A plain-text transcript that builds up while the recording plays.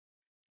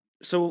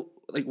So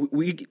like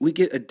we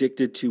get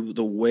addicted to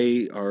the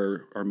way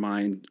our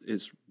mind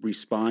is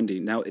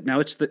responding. Now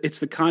it's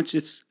the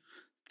conscious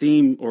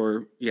theme,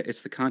 or yeah,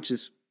 it's the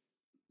conscious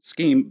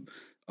scheme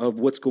of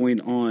what's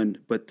going on,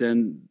 but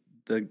then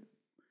the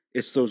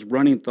it's those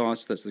running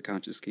thoughts that's the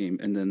conscious scheme,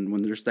 and then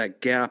when there's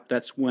that gap,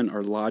 that's when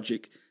our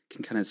logic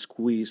can kind of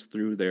squeeze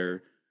through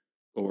there,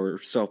 or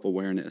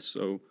self-awareness.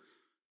 So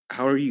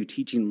how are you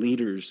teaching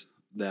leaders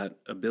that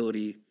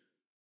ability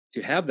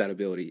to have that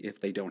ability if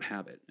they don't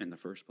have it in the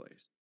first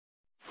place?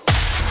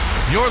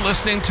 You're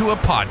listening to a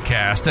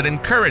podcast that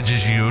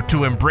encourages you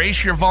to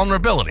embrace your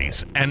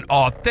vulnerabilities and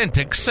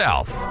authentic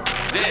self.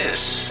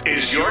 This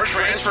is your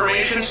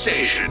transformation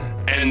station,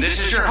 and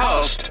this is your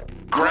host,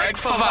 Greg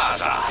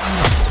Favazza.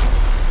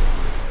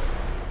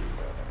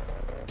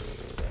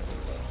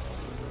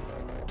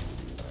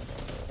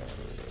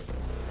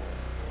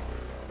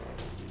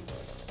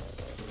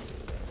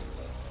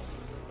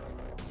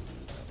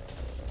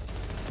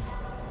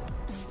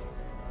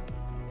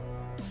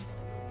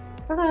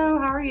 Hello,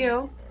 how are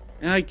you?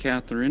 Hi,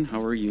 Katherine.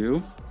 How are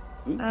you?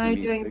 Ooh, I'm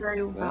doing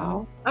very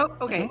well. Oh,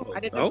 okay. Oh,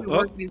 I didn't know if we were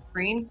working the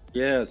screen.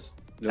 Yes.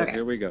 Okay.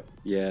 Here we go.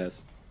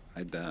 Yes.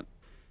 Hide that.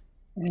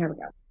 There we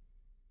go.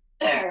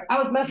 There.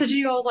 I was messaging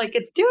you. I was like,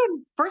 it's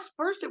doing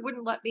first it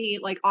wouldn't let me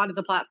like onto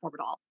the platform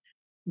at all.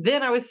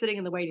 Then I was sitting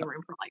in the waiting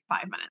room for like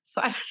 5 minutes.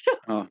 So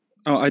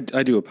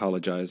I do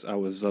apologize. I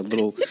was a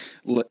little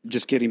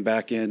just getting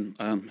back in,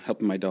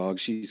 helping my dog.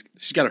 She's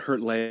got a hurt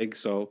leg,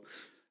 so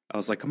I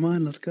was like, "Come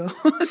on, let's go."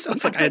 So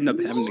it's like I ended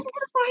up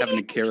having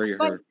to carry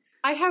her.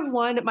 I have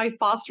one, my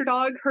foster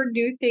dog. Her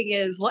new thing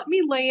is let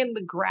me lay in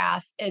the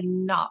grass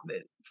and not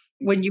move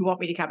when you want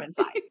me to come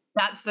inside.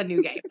 That's the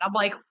new game. And I'm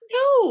like,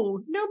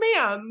 no,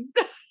 ma'am.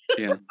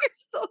 Yeah, We're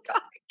still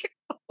gotta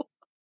go.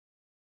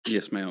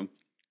 Yes, ma'am.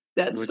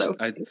 That's so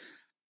funny.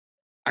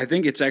 I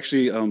think it's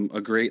actually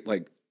a great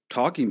like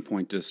talking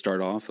point to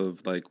start off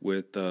of, like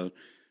with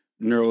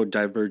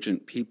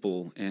neurodivergent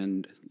people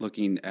and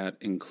looking at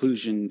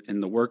inclusion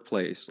in the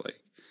workplace. Like,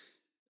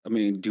 I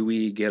mean, do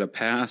we get a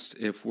pass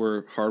if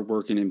we're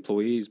hardworking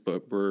employees,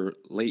 but we're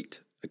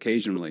late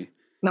occasionally?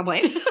 No,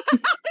 wait.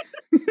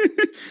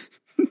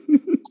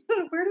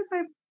 Where did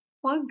my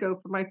plug go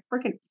for my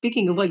freaking,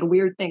 speaking of like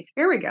weird things?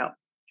 Here we go.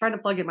 Trying to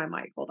plug in my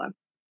mic. Hold on.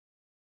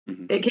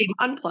 Mm-hmm. It came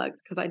unplugged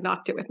because I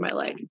knocked it with my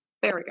leg.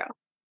 There we go.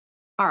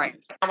 All right.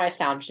 Now my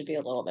sound should be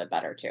a little bit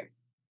better too.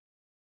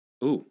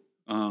 Ooh.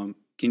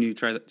 Can you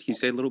try that? Can you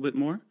say a little bit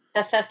more?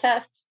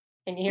 Test.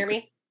 Can you hear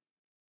me?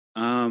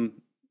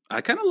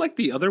 I kind of like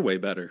the other way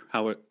better.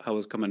 How it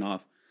was coming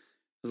off.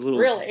 It was a little.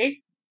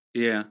 Really?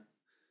 Yeah.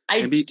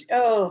 I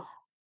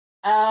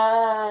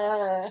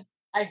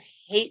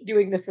hate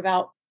doing this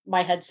without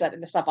my headset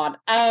and the stuff on.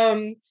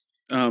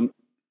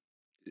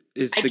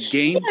 Is the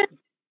gain?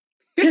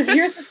 Because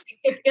here's the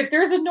thing. If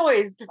there's a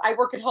noise, because I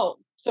work at home,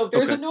 so if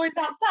there's a noise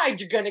outside,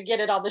 you're gonna get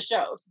it on the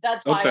show. So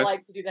that's why I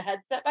like to do the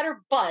headset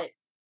better. But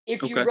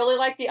if you really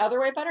like the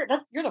other way better,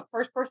 you're the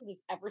first person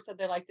who's ever said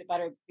they liked it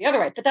better the other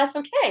way. But that's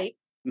okay.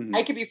 Mm-hmm.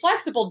 I can be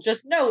flexible.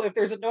 Just know if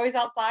there's a noise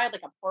outside,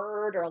 like a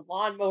bird or a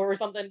lawnmower or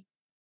something,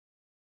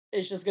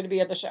 it's just going to be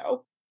in the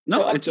show.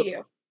 No, so it's up to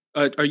you.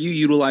 Are you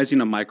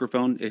utilizing a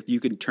microphone? If you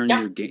can turn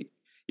your gain,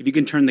 if you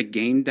can turn the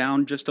gain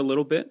down just a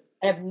little bit.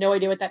 I have no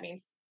idea what that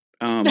means.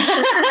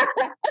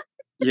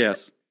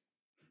 Yes.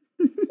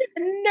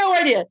 No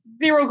idea.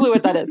 Zero clue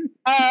what that is.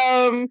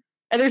 And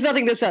there's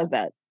nothing that says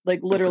that.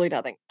 Like literally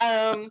nothing.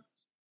 There's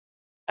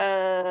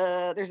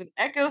an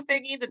echo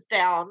thingy that's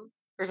down.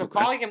 There's a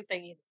volume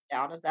thingy that's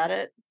down. Is that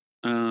it?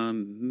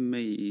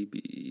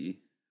 Maybe.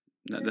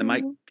 That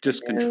might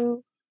just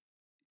control.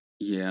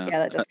 Yeah. Yeah,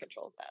 that just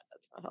controls that.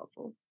 That's not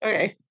helpful.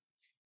 Okay.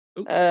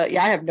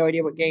 Yeah, I have no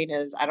idea what gain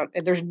is.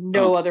 There's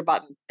no other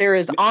button. There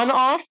is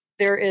on/off,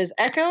 there is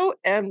echo,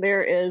 and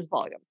there is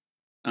volume.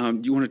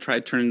 Do you want to try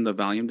turning the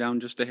volume down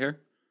just a hair?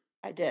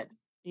 I did.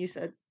 You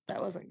said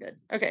that wasn't good.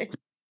 Okay.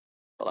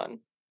 Hold on.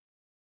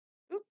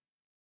 Oop.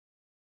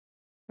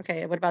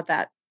 Okay, what about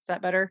that? Is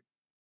that better?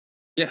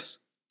 Yes.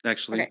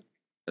 Actually,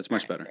 that's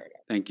much better.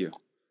 Thank you.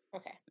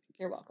 Okay.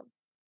 You're welcome.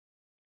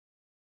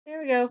 There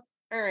we go.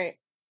 All right.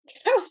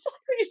 I was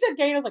like, when you said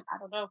gain, I was like, I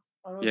don't know.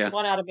 I don't know what you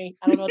want out of me.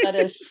 I don't know what that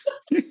is.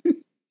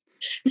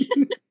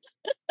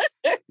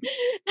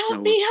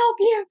 Help me help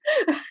you.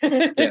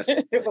 Yes.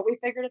 But we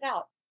figured it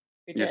out.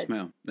 Yes,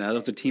 ma'am. That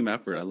was a team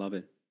effort. I love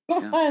it.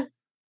 It was.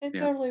 It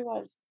totally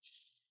was.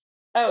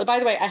 Oh, by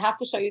the way, I have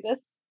to show you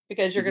this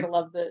because you're going to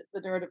love the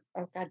neurodiverse.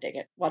 Oh, God dang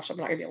it. Watch, I'm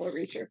not going to be able to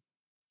reach her.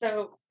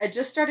 So I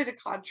just started a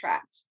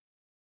contract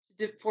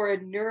for a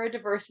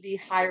neurodiversity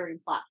hiring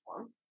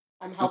platform.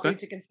 I'm helping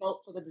to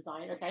consult for the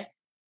design, okay?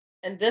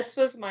 And this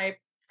was my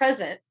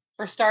present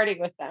for starting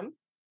with them.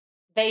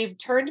 They've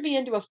turned me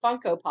into a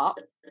Funko Pop.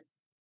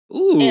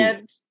 Ooh.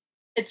 And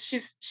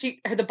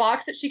the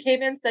box that she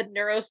came in said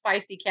Neuro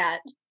Spicy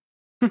Cat.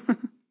 And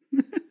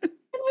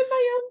I'm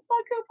my own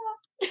Funko Pop.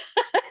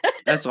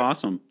 That's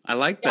awesome. I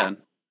like that.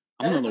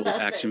 I want a little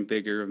action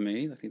figure of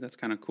me. I think that's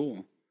kind of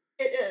cool.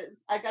 It is.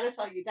 I gotta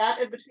tell you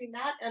that, and between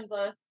that and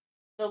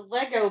the the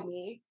Lego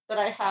me that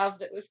I have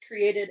that was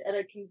created at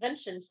a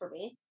convention for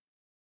me.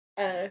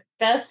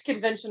 Best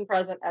convention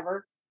present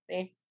ever.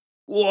 See?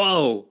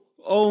 Whoa.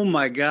 Oh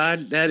my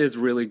God. That is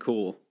really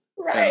cool.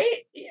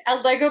 Right? Yeah.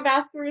 A Lego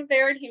master was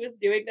there and he was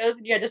doing those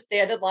and you had to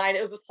stand in line.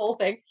 It was this whole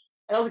thing.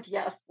 And I was like,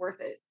 yes, worth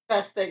it.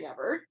 Best thing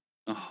ever.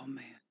 Oh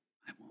man.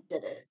 I won't.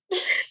 Did it.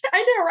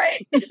 I know,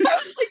 right? I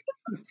was like,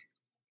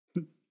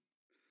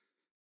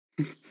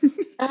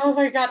 oh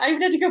my God. I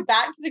even had to go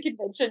back to the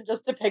convention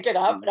just to pick it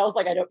up. And I was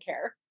like, I don't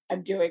care.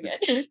 I'm doing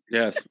it.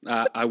 Yes,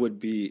 I would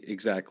be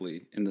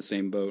exactly in the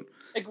same boat.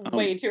 Like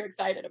way too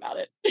excited about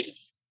it.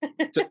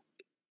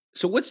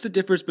 So what's the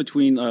difference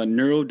between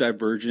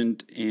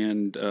neurodivergent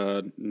and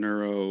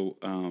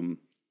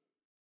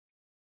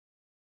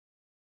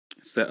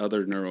it's that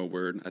other neuro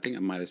word. I think I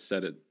might have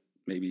said it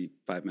maybe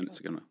 5 minutes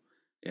ago.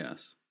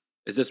 Yes.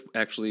 Is this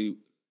actually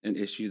an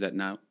issue that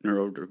now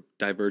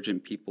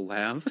neurodivergent people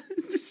have?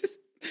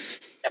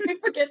 We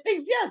forget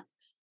things. Yes.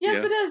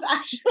 Yes, it is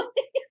actually.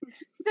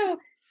 So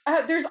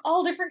there's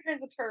all different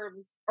kinds of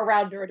terms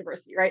around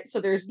neurodiversity, right?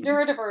 So there's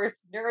neurodiverse,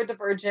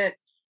 neurodivergent,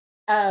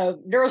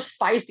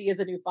 neurospicy is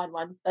a new fun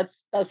one.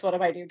 That's one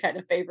of my new kind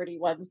of favorite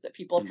ones that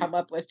people have come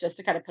up with just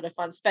to kind of put a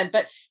fun spin.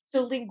 But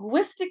so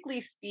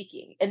linguistically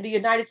speaking, in the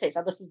United States,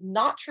 now this is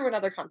not true in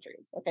other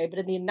countries, okay? But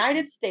in the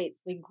United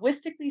States,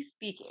 linguistically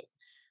speaking,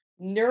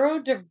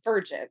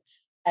 neurodivergent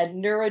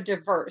and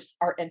neurodiverse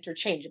are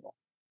interchangeable.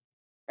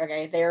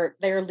 Okay,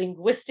 they're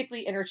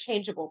linguistically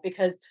interchangeable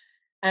because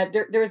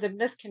there was a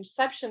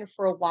misconception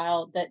for a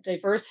while that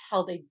diverse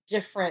held a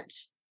different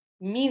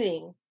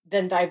meaning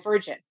than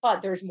divergent,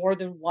 but there's more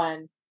than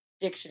one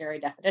dictionary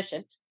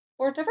definition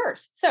for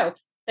diverse. So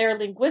they're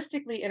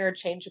linguistically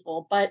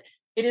interchangeable, but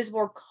it is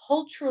more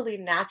culturally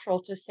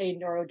natural to say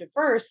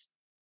neurodiverse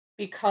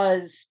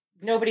because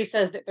nobody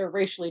says that they're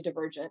racially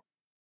divergent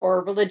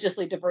or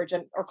religiously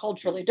divergent or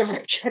culturally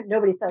divergent.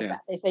 Nobody says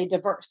that. They say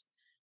diverse.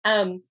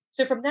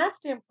 So from that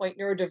standpoint,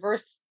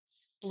 neurodiverse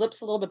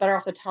slips a little bit better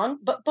off the tongue,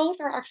 but both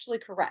are actually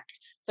correct.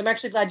 So I'm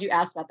actually glad you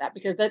asked about that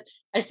because that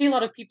I see a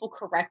lot of people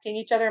correcting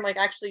each other. I'm like,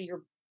 actually,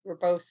 you're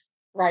both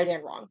right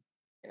and wrong.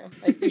 You know,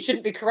 like you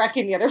shouldn't be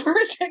correcting the other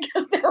person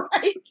because they're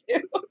right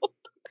too.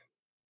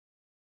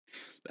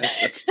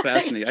 That's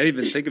fascinating. I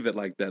didn't even think of it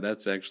like that.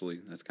 That's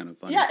kind of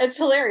funny. Yeah, it's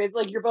hilarious.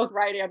 Like you're both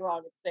right and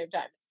wrong at the same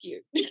time. It's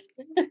cute.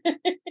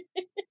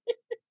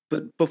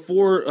 But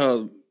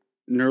before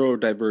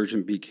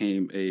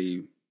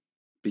neurodivergent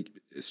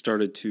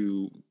started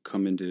to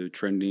come into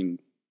trending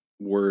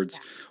words,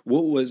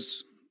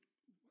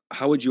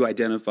 how would you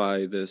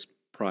identify this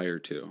prior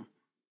to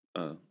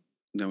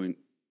knowing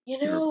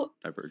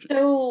neurodivergent?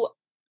 So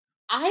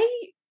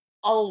I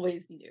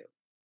always knew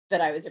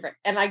that I was different.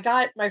 And I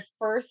got my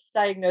first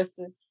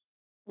diagnosis.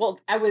 Well,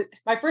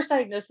 my first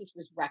diagnosis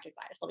was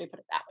recognized. Let me put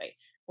it that way.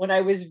 When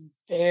I was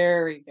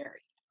very, very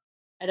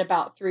young, at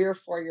about 3 or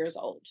 4 years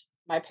old,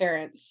 my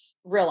parents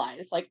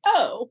realized, like,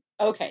 oh,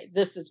 okay,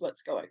 this is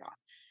what's going on.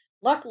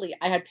 Luckily,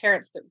 I had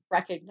parents that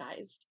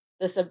recognized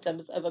the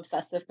symptoms of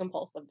obsessive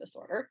compulsive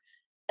disorder,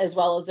 as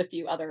well as a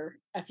few other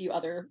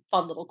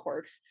fun little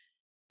quirks.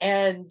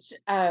 And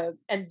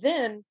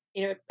then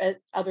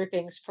other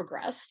things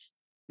progressed,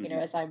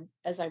 as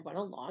I went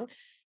along,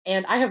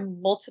 and I have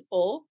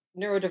multiple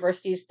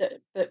neurodiversities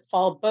that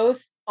fall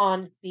both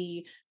on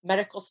the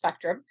medical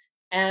spectrum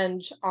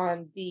and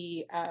on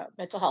the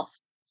mental health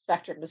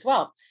spectrum as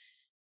well,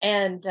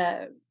 and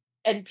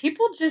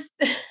people just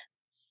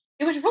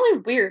it was really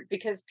weird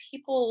because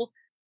people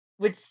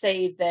would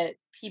say that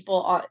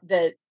people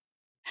that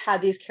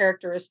had these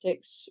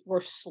characteristics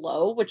were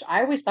slow, which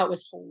I always thought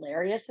was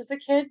hilarious as a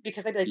kid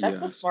because I'd be like, that's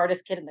the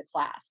smartest kid in the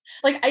class.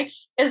 Like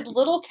as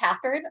little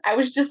Katherine, I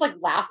was just like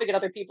laughing at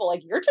other people,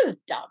 like, you're just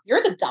dumb.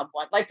 You're the dumb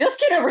one. Like this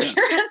kid over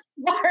here is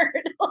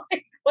smart.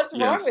 Like, what's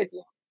wrong with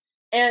you?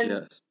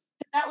 And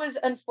that was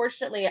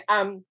unfortunately,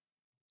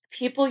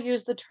 people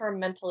use the term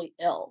mentally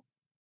ill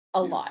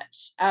a lot.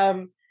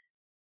 And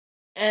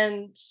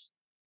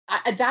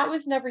that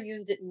was never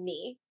used at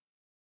me,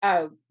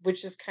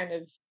 which is kind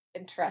of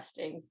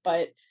interesting,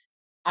 but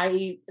at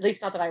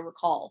least not that I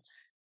recall.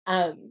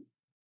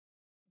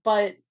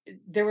 But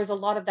there was a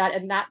lot of that,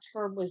 and that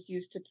term was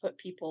used to put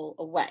people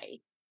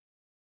away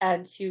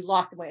and to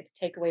lock them away, to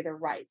take away their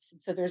rights. And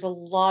so there's a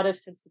lot of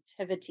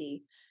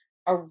sensitivity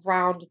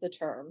around the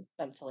term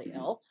mentally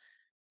ill.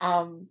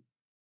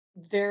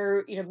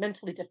 They're,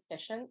 mentally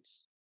deficient.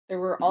 There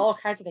were all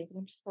kinds of things. And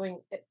I'm just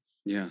going, I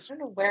don't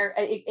know where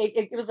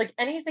it was like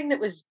anything that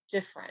was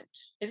different.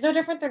 It's no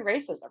different than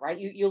racism, right?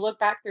 You look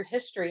back through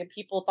history and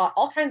people thought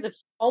all kinds of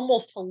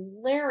almost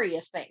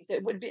hilarious things.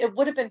 It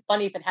would have been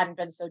funny if it hadn't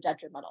been so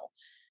detrimental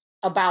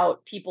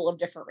about people of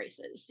different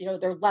races.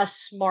 They're less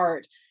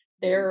smart.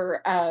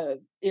 They're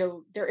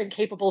they're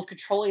incapable of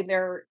controlling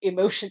their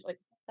emotions. Like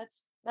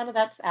none of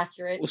that's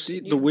accurate. Well, see,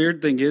 the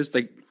weird thing is,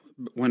 like,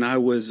 when I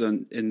was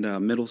in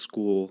middle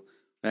school,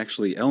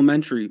 actually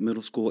elementary,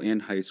 middle school,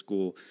 and high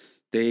school,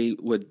 they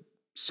would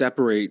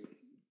separate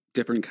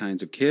different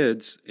kinds of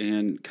kids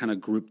and kind of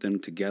group them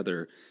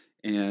together.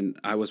 And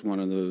I was one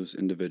of those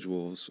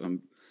individuals.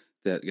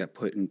 that got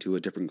put into a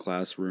different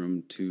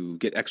classroom to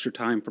get extra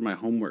time for my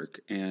homework.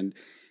 And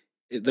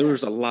there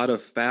was a lot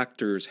of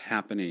factors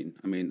happening.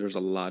 I mean, there's a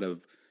lot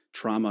of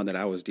trauma that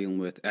I was dealing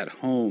with at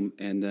home,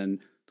 and then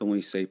the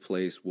only safe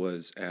place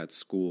was at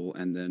school,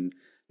 and then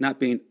not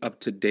being up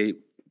to date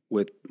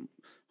with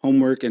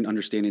homework and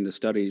understanding the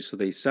studies. So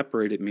they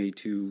separated me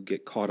to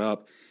get caught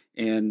up.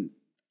 And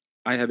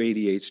I have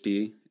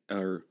ADHD,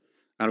 or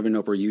I don't even know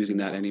if we're using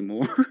that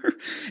anymore.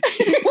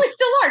 We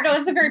still are. No,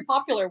 that's a very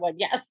popular one.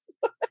 Yes.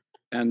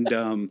 And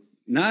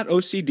not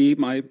OCD.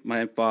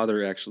 My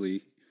father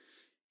actually,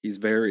 he's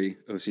very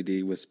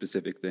OCD with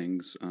specific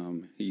things.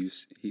 He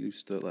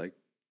used to like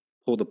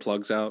pull the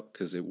plugs out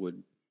because it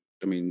would.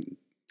 I mean,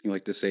 he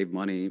liked to save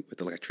money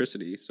with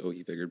electricity, so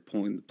he figured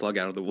pulling the plug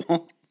out of the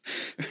wall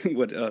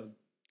would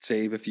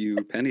save a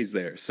few pennies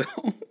there. So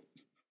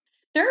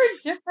there are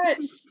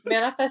different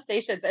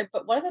manifestations,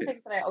 but one of the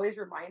things that I always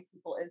remind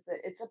people is that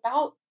it's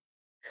about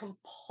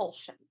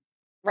compulsion,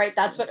 right?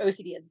 That's what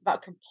OCD is,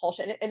 about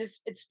compulsion. And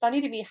it's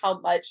funny to me how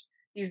much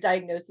these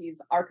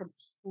diagnoses are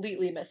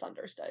completely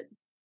misunderstood.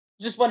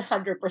 Just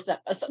 100%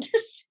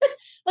 misunderstood.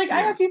 Like I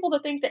have people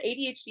that think that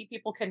ADHD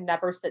people can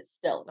never sit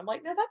still. And I'm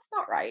like, no, that's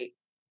not right.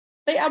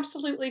 They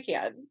absolutely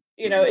can.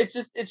 You know, it's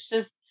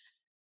just,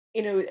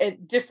 you know,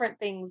 different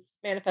things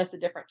manifest at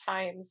different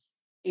times,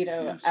 you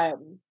know.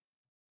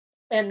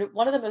 And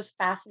one of the most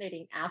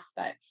fascinating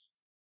aspects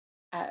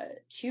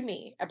to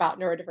me about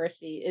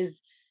neurodiversity is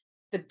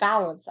the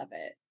balance of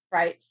it,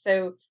 right?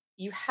 So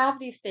you have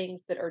these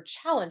things that are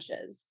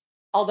challenges,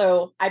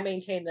 although I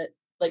maintain that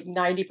like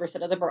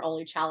 90% of them are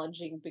only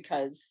challenging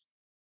because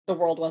the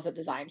world wasn't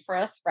designed for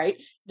us, right?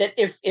 That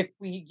if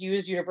we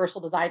used universal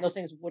design, those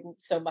things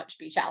wouldn't so much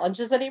be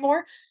challenges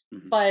anymore.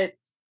 But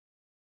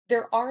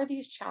there are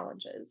these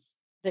challenges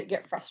that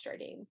get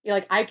frustrating. You know,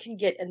 like I can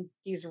get in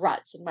these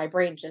ruts and my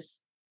brain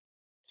just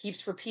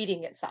keeps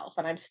repeating itself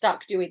and I'm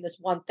stuck doing this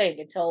one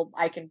thing until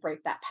I can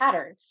break that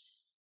pattern.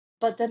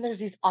 But then there's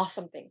these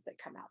awesome things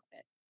that come out of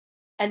it.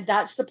 And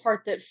that's the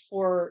part that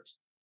for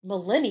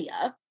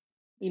millennia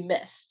we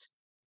missed,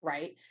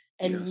 right?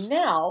 And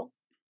now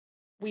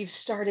we've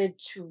started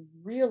to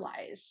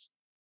realize,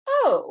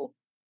 oh,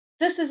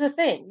 this is a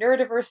thing.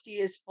 Neurodiversity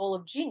is full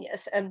of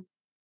genius. And,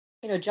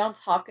 you know, Johns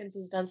Hopkins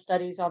has done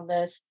studies on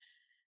this,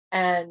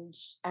 and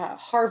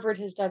Harvard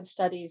has done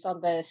studies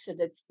on this. And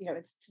it's, you know,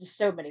 it's just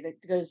so many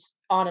that goes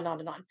on and on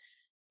and on.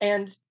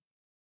 And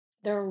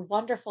there are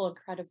wonderful,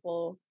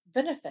 incredible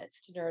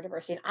benefits to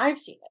neurodiversity. And I've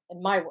seen it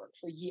in my work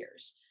for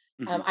years.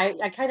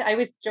 I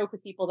always joke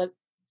with people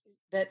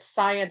that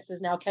science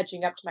is now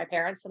catching up to my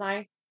parents and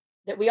I,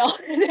 that we all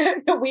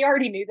we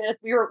already knew this.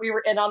 We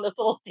were in on this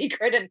little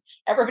secret, and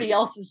everybody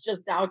else is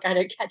just now kind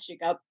of catching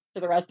up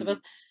to the rest of us.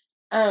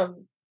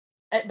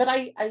 But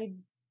I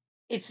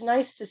it's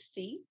nice to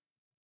see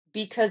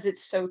because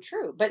it's so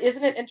true. But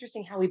isn't it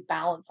interesting how we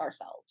balance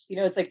ourselves? You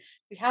know, it's like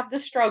we have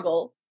this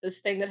struggle,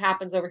 this thing that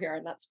happens over here,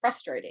 and that's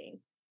frustrating.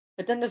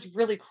 But then this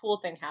really cool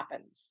thing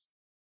happens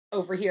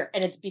over here,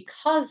 and it's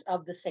because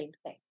of the same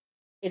thing.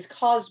 It's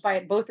caused by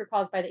both are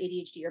caused by the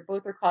ADHD, or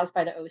both are caused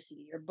by the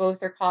OCD, or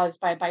both are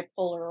caused by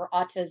bipolar or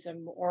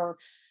autism or,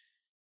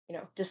 you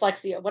know,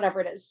 dyslexia,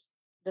 whatever it is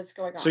that's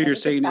going on. So you're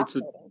saying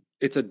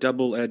it's a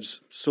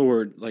double-edged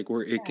sword, like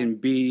where it can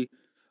be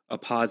a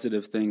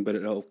positive thing, but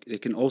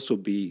it can also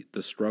be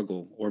the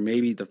struggle, or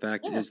maybe the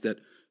fact is that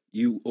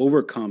you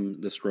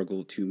overcome the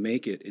struggle to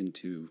make it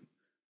into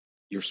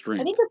your strength.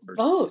 I think it's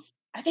both.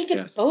 I think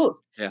it's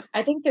both. Yeah.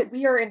 I think that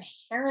we are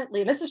inherently,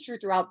 and this is true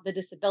throughout the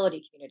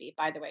disability community,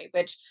 by the way,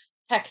 which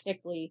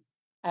technically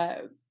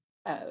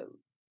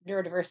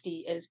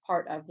neurodiversity is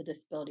part of the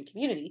disability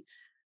community.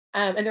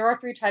 And there are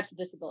three types of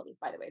disability,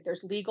 by the way.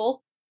 There's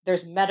legal,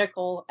 there's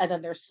medical, and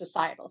then there's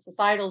societal.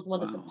 Societal is the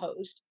one that's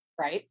imposed,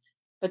 right?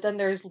 But then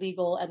there's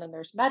legal, and then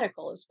there's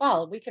medical as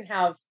well. We can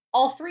have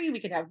all three. We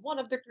can have one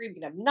of the three. We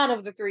can have none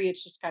of the three.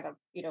 It's just kind of,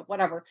 you know,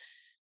 whatever.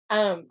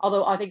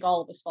 Although I think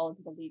all of us fall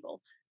into the legal.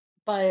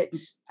 But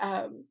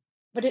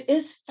it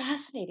is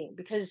fascinating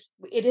because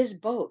it is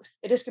both.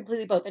 It is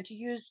completely both. And to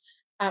use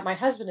my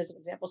husband as an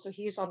example, so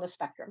he's on the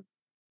spectrum,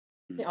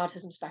 the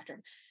autism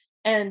spectrum,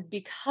 and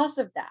because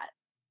of that,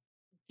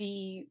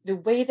 the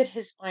way that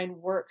his mind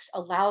works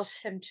allows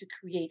him to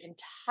create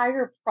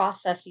entire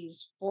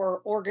processes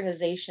for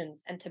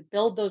organizations and to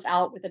build those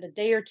out within a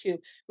day or two,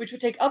 which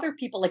would take other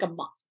people like a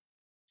month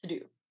to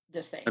do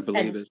this thing. I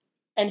believe it.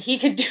 And he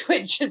could do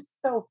it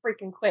just so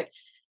freaking quick.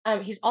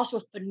 He's also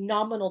a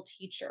phenomenal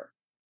teacher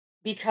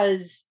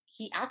because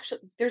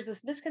there's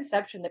this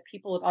misconception that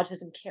people with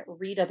autism can't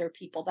read other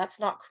people. That's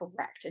not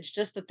correct. It's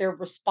just that their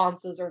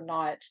responses are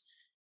not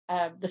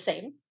the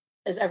same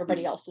as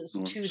everybody else's.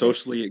 Or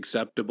socially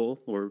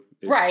acceptable, or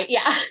right,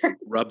 yeah,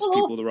 rubs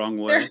people the wrong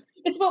way.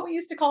 It's what we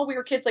used to call, we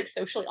were kids, like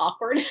socially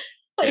awkward,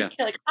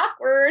 like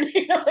awkward,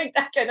 you know, like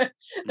that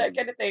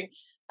kind of thing.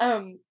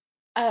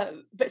 But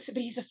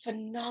he's a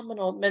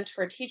phenomenal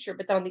mentor and teacher.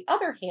 But then on the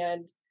other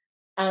hand,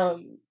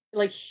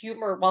 like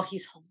humor, while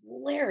he's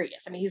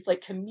hilarious, I mean, he's like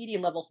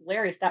comedian level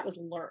hilarious. That was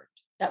learned.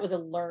 That was a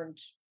learned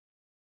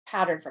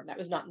pattern from that.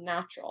 Was not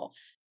natural.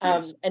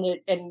 Yes.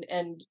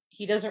 And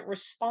he doesn't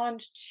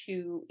respond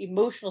to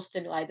emotional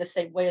stimuli the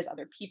same way as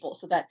other people,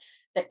 so that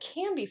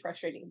can be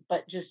frustrating,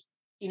 but just,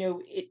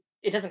 it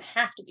doesn't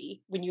have to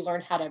be when you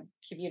learn how to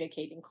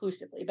communicate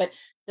inclusively. But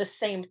the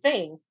same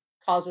thing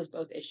causes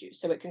both issues,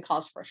 so it can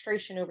cause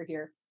frustration over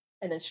here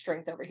and then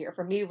strength over here.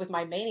 For me, with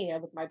my mania,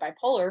 with my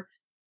bipolar,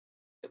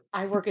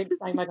 I'm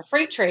like a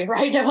freight train,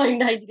 right? I'm like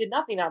 90 to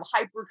nothing. I'm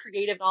hyper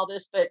creative and all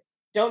this, but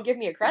don't give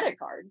me a Yeah. credit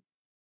card.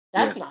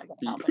 That's Yes. not going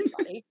to help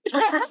anybody.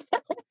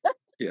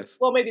 Yes.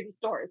 Well, maybe the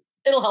stores.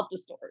 It'll help the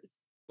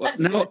stores. Well,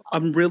 That's going to now help.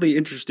 I'm really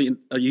interested.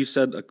 You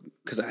said,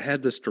 because I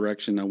had this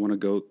direction, I want to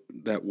go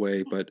that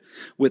way, but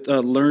with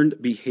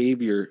learned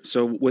behavior.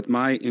 So, with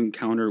my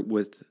encounter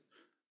with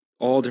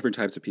all different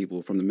types of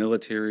people, from the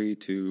military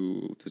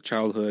to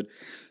childhood,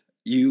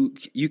 you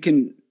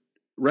can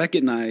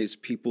recognize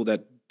people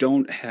that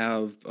don't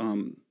have.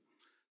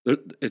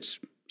 It's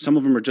some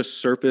of them are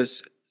just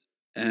surface,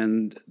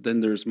 and then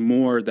there's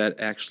more that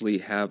actually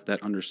have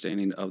that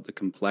understanding of the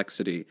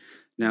complexity.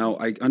 Now,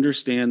 I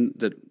understand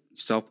that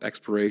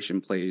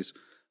self-exploration plays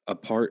a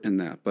part in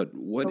that, but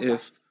Okay.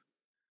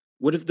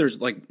 what if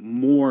there's like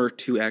more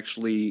to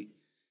actually?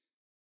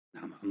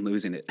 I'm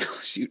losing it.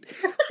 Shoot,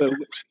 but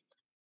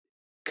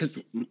because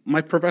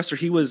my professor,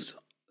 he was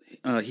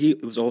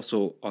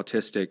also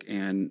autistic,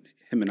 and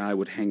him and I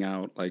would hang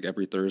out like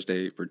every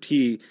Thursday for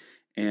tea,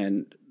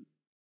 and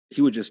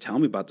he would just tell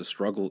me about the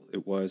struggle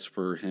it was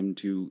for him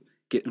to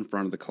get in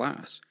front of the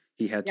class.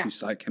 He had Yeah. to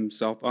psych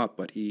himself up,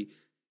 but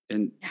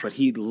Yeah.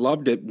 he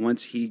loved it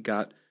once he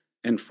got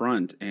in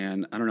front.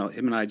 And I don't know,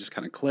 him and I just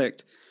kind of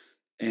clicked.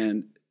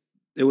 And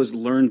it was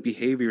learned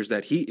behaviors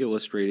that he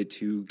illustrated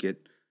to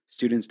get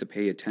students to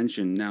pay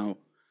attention. Now,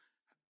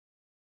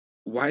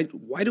 why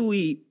do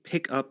we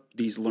pick up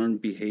these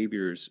learned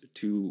behaviors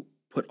to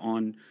put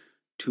on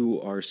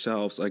to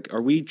ourselves? Like,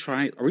 are we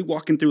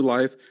walking through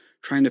life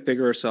trying to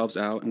figure ourselves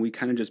out, and we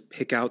kind of just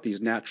pick out these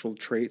natural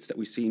traits that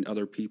we see in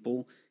other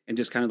people and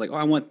just kind of like, oh,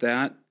 I want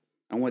that,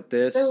 I want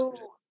this. So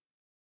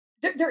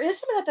there is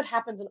some of that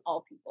happens in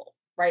all people,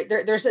 right?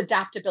 There's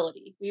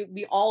adaptability.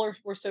 We all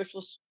we're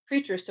social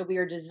creatures, so we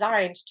are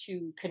designed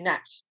to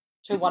connect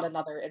to Mhm. one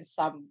another in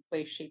some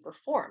way, shape, or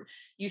form.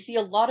 You see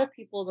a lot of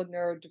people in the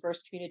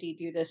neurodiverse community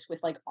do this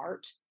with like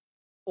art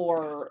Yes.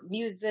 or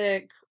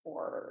music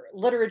or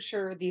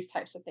literature, these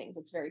types of things.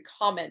 It's very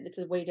common. It's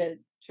a way to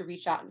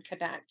reach out and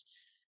connect.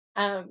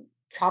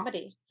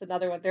 Comedy is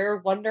another one. There are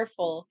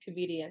wonderful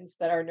comedians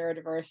that are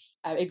neurodiverse,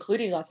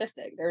 including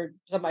autistic. They're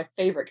some of my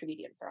favorite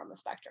comedians are on the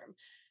spectrum.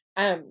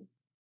 Um,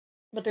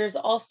 but there's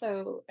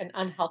also an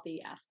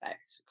unhealthy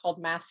aspect called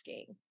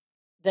masking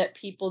that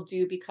people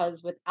do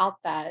because without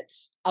that,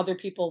 other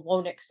people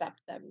won't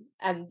accept them.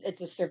 And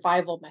it's a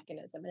survival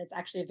mechanism, and it's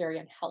actually a very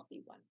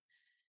unhealthy one.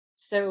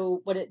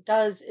 So what it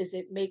does is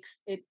it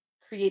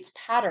creates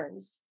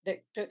patterns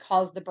that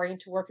cause the brain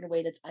to work in a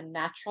way that's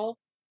unnatural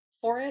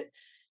for it.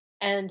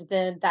 And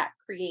then that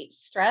creates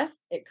stress.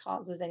 It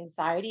causes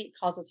anxiety. It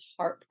causes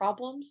heart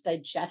problems,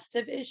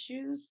 digestive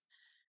issues.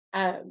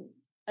 Um,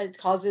 it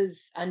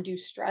causes undue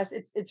stress.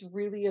 It's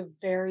really a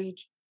very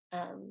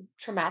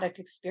traumatic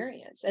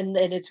experience, and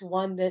it's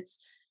one that's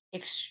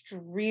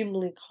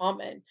extremely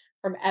common,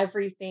 from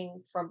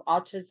everything from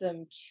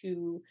autism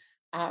to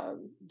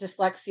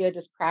dyslexia,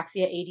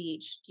 dyspraxia,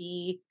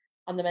 ADHD.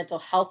 On the mental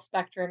health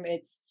spectrum,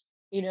 it's,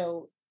 you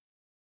know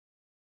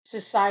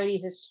society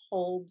has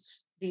told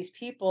these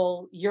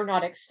people you're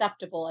not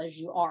acceptable as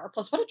you are.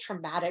 Plus, what a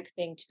traumatic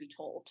thing to be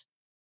told.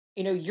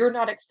 You're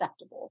not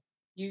acceptable.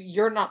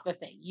 You're not the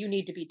thing. You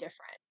need to be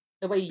different.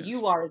 The way Yes.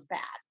 you are is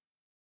bad.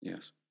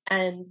 Yes.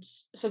 And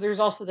so there's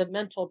also the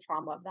mental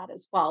trauma of that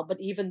as well,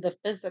 but even the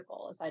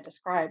physical, as I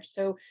described.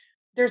 So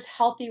there's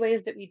healthy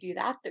ways that we do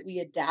that we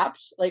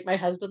adapt. Like my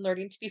husband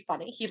learning to be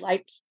funny. He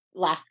liked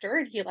laughter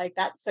and he liked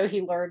that. So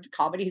he learned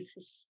comedy. He's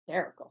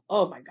hysterical.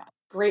 Oh my God.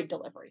 Great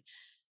delivery.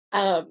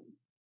 Um,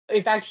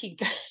 in fact, he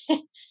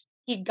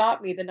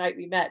got me the night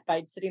we met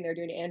by sitting there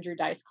doing Andrew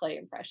Dice Clay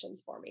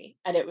impressions for me,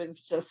 and it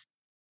was just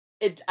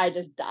it. I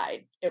just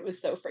died. It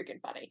was so freaking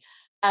funny.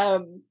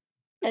 Um,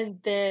 and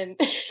then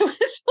it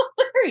was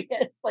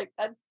hilarious. Like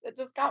it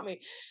just got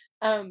me.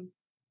 Um,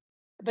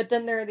 but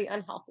then there are the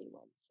unhealthy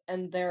ones,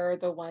 and there are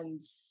the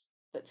ones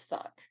that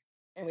suck.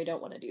 And we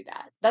don't want to do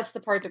that. That's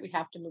the part that we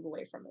have to move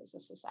away from as a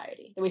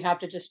society. That we have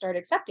to just start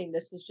accepting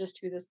this is just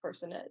who this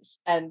person is.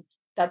 And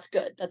that's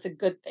good. That's a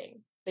good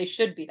thing. They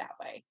should be that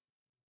way.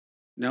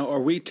 Now,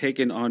 are we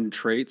taking on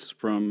traits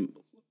from,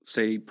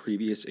 say,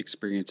 previous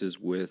experiences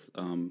with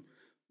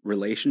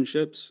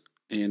relationships?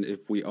 And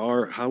if we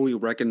are, how we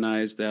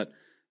recognize that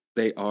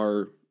they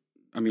are,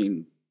 I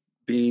mean,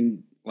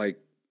 being like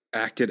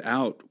acted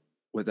out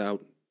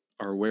without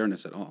our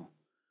awareness at all?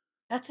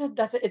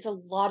 It's a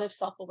lot of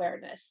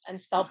self-awareness and Ah,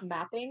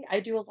 self-mapping. I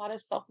do a lot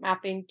of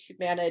self-mapping to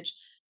manage,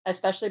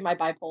 especially my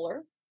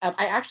bipolar.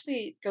 I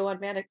actually go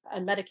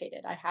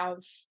unmedicated. I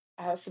have,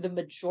 for the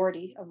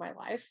majority of my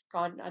life,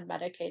 gone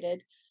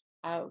unmedicated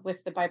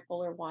with the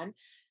bipolar one.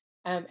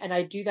 And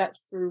I do that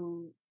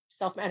through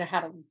and I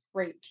had a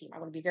great team. I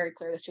want to be very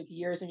clear. This took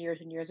years and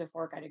years and years of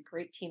work. I had a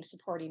great team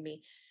supporting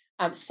me.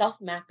 Self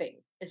mapping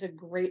is a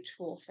great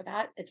tool for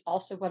that. It's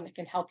also one that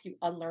can help you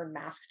unlearn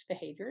masked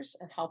behaviors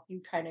and help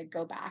you kind of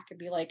go back and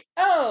be like,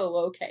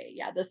 oh, okay,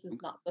 yeah, this is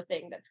not the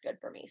thing that's good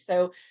for me.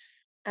 So,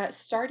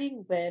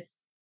 starting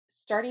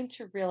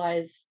to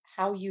realize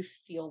how you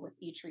feel with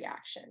each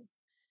reaction.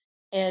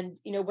 And,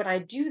 when I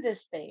do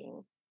this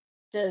thing,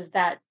 does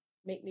that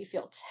make me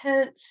feel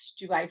tense?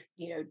 Do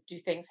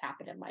things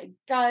happen in my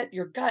gut?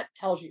 Your gut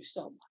tells you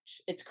so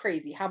much. It's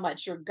crazy how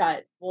much your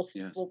gut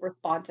Yes. will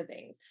respond to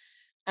things.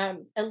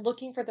 And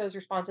looking for those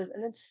responses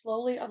and then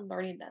slowly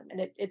unlearning them. And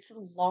it's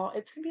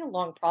gonna be a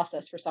long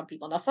process for some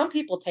people. Now, some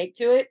people take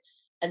to it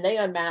and they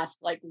unmask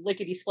like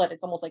lickety split.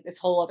 It's almost like this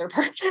whole other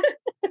person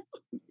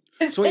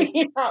is So wait,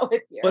 hanging out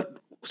with you.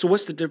 but so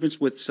what's the difference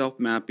with self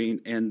mapping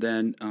and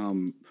then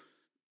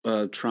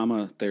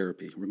trauma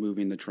therapy,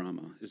 removing the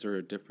trauma? Is there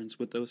a difference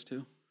with those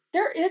two?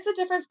 There is a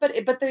difference, but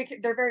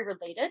they're very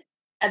related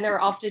and they're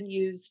Okay. often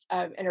used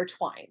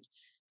intertwined.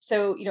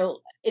 So,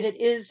 and it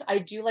is, I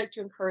do like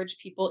to encourage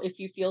people if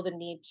you feel the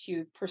need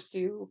to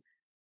pursue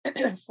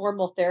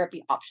formal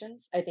therapy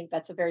options. I think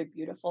that's a very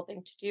beautiful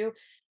thing to do.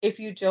 If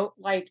you don't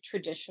like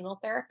traditional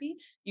therapy,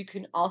 you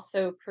can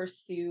also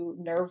pursue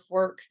nerve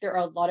work. There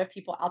are a lot of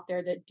people out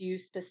there that do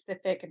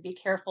specific, and be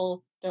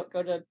careful, don't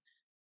go to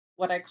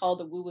what I call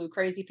the woo woo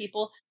crazy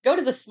people. Go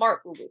to the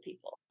smart woo woo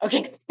people.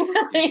 Okay.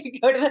 Yes.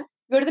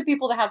 Go to the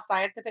people that have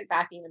scientific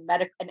backing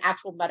and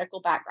actual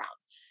medical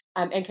backgrounds.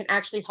 And can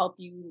actually help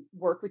you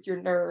work with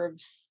your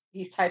nerves,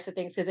 these types of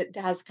things, because it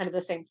has kind of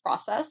the same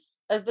process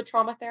as the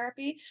trauma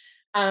therapy.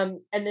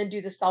 And then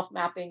do the self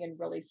mapping and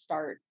really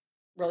start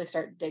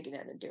digging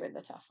in and doing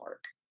the tough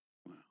work.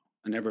 Wow.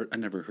 I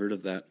never heard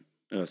of that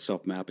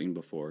self mapping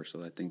before,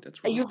 so I think that's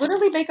And really you cool.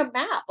 literally make a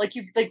map, like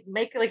you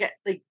make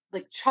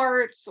like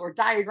charts or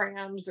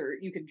diagrams, or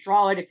you can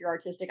draw it if you're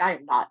artistic. I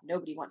am not.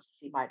 Nobody wants to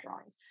see my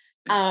drawings.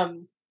 Yeah.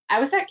 I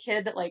was that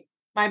kid that like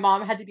my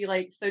mom had to be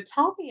like, so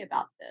tell me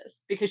about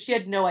this, because she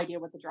had no idea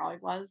what the drawing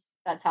was.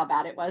 That's how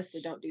bad it was. So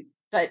don't do.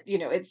 But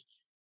it's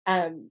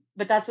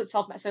but that's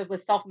what so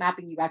with self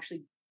mapping, you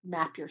actually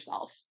map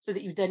yourself so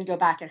that you then go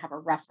back and have a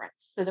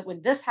reference, so that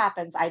when this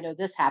happens, I know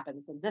this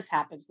happens, then this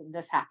happens, then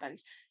this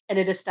happens, and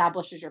it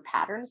establishes your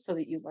patterns so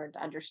that you learn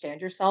to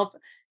understand yourself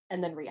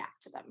and then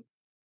react to them.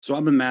 So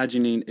I'm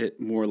imagining it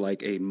more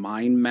like a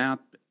mind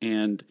map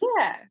and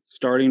Yeah.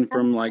 starting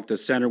from like Absolutely. the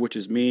center, which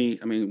is me.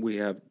 I mean, we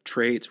have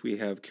traits, we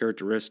have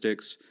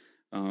characteristics,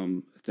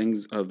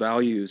 things,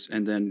 values,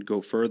 and then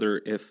go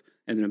further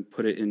and then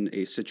put it in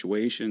a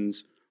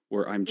situations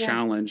where I'm Yeah.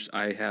 challenged.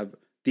 I have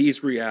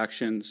these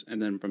reactions,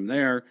 and then from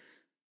there,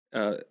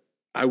 uh,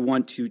 I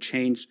want to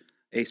change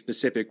a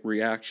specific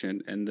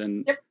reaction, and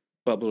then Yep.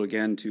 bubble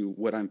again to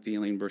what I'm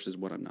feeling versus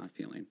what I'm not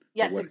feeling, or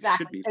Yes, what I should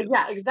exactly. be And feeling.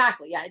 yeah,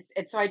 exactly. Yeah.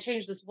 So I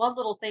changed this one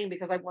little thing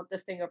because I want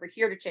this thing over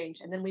here to change.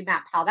 And then we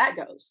map how that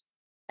goes.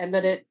 And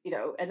then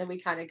and then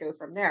we kind of go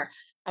from there.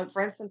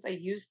 For instance, I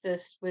used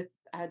this with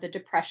the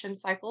depression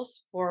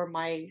cycles for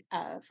my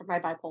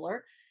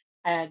bipolar.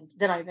 And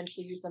then I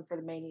eventually used them for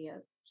the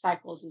mania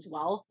cycles as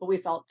well. But we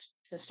felt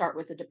to start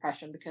with the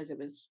depression because it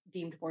was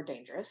deemed more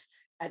dangerous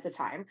at the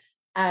time.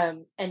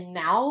 And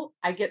now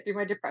I get through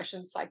my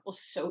depression cycle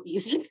so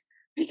easy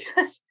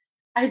because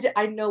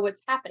I know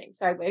what's happening.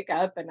 So I wake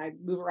up and I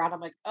move around. I'm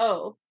like,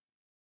 oh,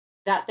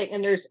 that thing.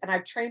 And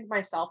I've trained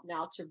myself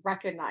now to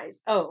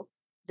recognize, oh,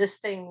 this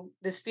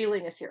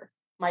feeling is here.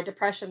 My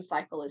depression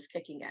cycle is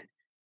kicking in.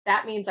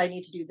 That means I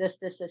need to do this,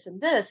 this, this, and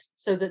this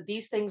so that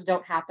these things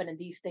don't happen and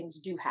these things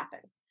do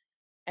happen.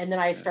 And then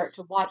I start Yes.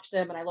 to watch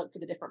them and I look for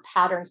the different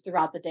patterns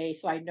throughout the day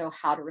so I know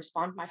how to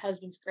respond. My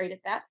husband's great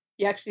at that.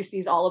 He actually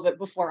sees all of it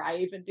before I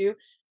even do.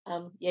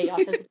 Yay,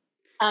 autism.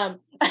 That's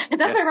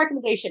Yeah. my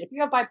recommendation. If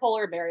you have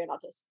bipolar, marry an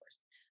autistic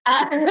person.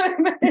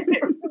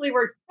 It really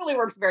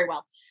works very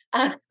well.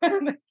 Um,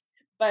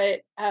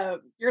 but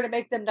you're going to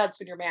make them nuts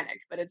when you're manic,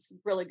 but it's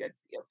really good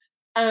for you.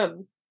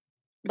 Um,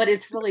 but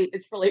it's really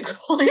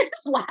cool. You're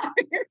just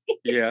laughing at me.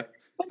 Yeah.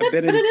 But I've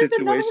been but in it is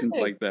another situations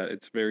thing. like that.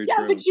 It's very Yeah,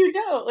 but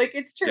true. like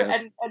it's true.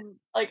 Yes. And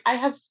like I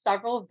have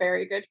several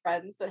very good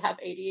friends that have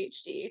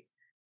ADHD,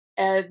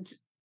 and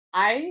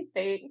I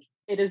think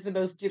it is the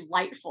most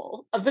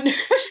delightful of the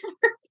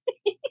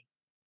neurodiverse.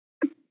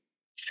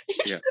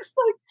 It's Yeah. just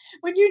like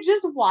when you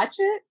just watch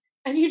it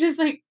and you just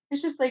like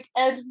it's just like,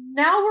 and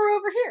now we're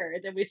over here,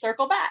 and then we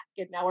circle back,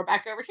 and now we're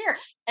back over here,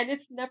 and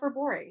it's never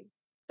boring.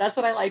 That's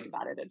what I It's like true.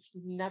 about it. It's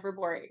never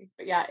boring.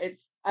 But yeah,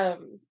 it's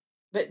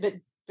but but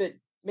but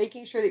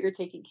making sure that you're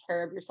taking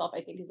care of yourself,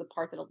 I think, is a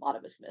part that a lot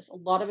of us miss. A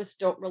lot of us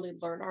don't really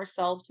learn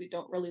ourselves. We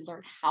don't really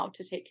learn how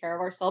to take care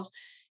of ourselves.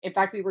 In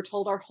fact, we were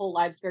told our whole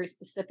lives very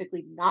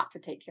specifically not to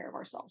take care of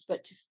ourselves,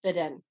 but to fit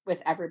in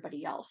with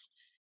everybody else.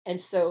 And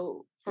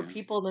so for Yeah.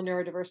 people in the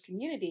neurodiverse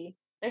community,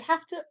 they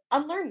have to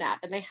unlearn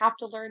that, and they have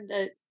to learn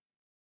that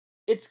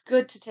it's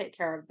good to take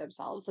care of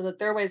themselves and that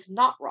their way is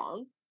not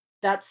wrong.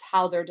 That's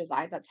how they're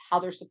designed. That's how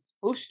they're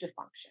supposed to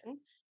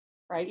function.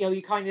 right?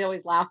 You kind of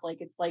always laugh like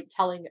it's like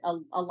telling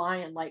a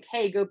lion, like,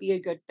 hey, go be a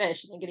good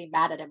fish, and then getting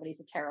mad at him when he's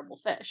a terrible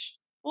fish.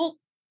 Well,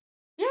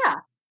 yeah,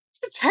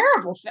 it's a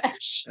terrible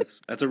fish.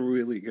 That's a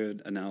really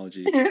good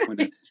analogy to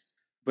point out.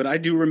 But I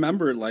do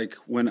remember, like,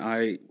 when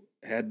I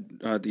had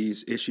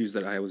these issues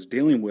that I was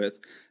dealing with,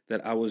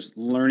 that I was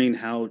learning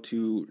how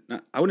to,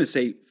 I wouldn't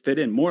say fit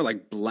in, more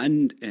like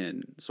blend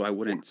in, so I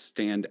wouldn't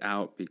stand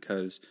out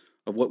because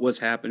of what was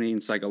happening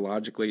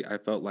psychologically. I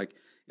felt like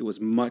it was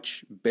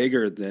much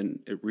bigger than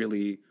it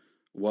really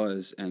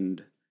was,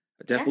 and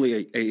Yeah.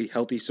 definitely a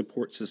healthy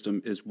support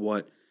system is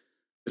what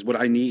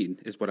I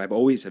need, is what I've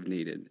always have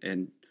needed.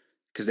 And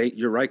because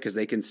you're right, because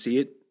they can see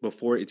it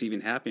before it's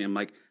even happening. I'm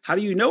like, how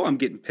do you know I'm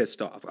getting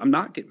pissed off? I'm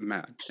not getting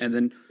mad. And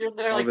then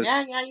They're all of like,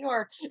 this, yeah, you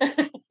are.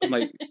 I'm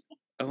like,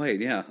 oh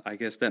wait, yeah, I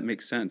guess that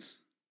makes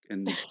sense.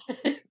 And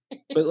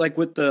but like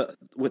with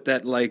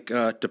that like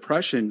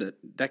depression,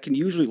 that can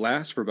usually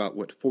last for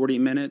about 40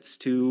 minutes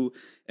to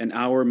an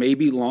hour,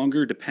 maybe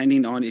longer,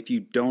 depending on if you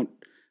don't.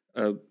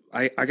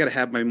 I got to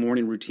have my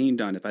morning routine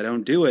done. If I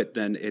don't do it,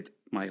 then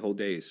my whole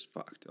day is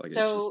fucked. Like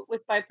it's just So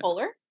with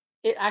bipolar,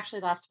 it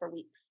actually lasts for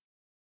weeks.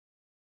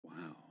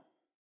 wow.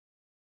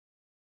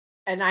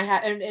 And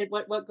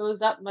what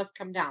goes up must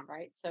come down,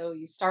 right? So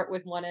you start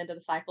with one end of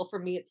the cycle. For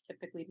me, it's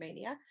typically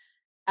mania.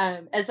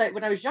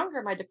 When I was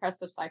younger, my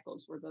depressive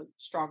cycles were the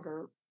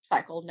stronger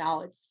cycle.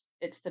 Now it's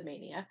the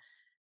mania,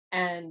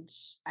 and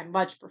I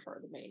much prefer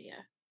the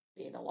mania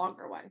being the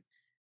longer one.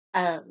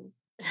 Um,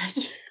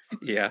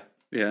 Yeah,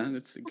 yeah,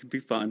 it could be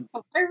fun.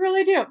 I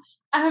really do. Yeah.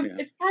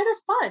 It's kind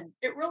of fun.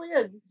 It really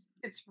is.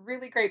 It's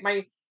really great.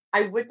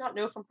 I would not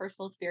know from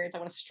personal experience. I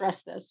want to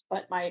stress this,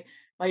 but my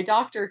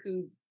doctor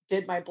who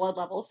did my blood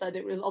level said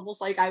it was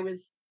almost like I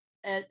was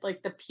at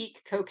like the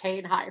peak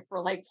cocaine high for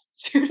like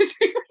 2 to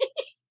 3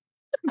 weeks.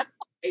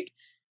 Like,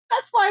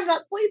 that's why I'm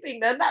not sleeping.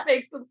 Then that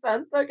makes some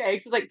sense. Okay,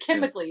 so like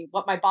Yes. chemically,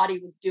 what my body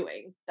was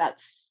doing.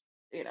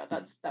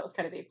 Mhm. That was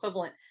kind of the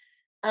equivalent.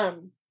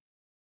 Um,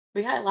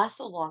 but yeah, it lasts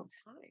a long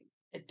time.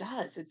 It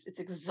does. It's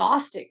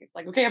exhausting. It's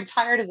like, okay, I'm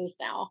tired of this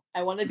now.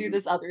 I want to do Mhm.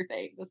 this other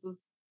thing. This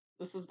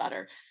is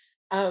better.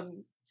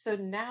 So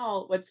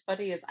now what's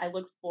funny is I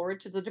look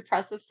forward to the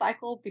depressive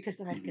cycle because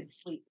then I Mhm. can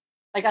sleep.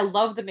 Like I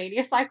love the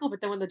mania cycle,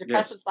 but then when the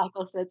Yes. depressive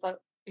cycle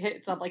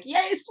hits, I'm like,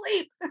 yay,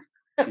 sleep.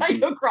 And I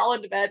Mhm. go crawl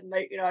into bed and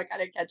I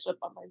kind of catch up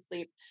on my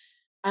sleep.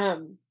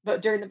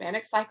 But during the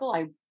manic cycle,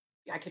 I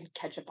can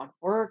catch up on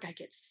work. I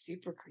get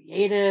super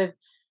creative,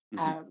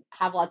 Mhm.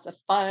 have lots of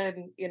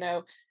fun.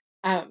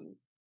 Um,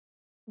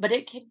 but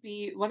it can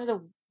be one of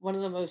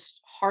the most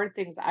hard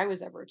things I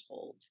was ever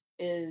told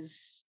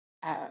is,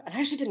 and I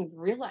actually didn't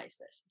realize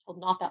this until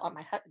not that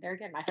long. There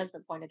again, my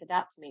husband pointed it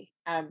out to me,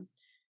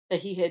 that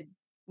he had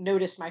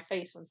noticed my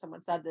face when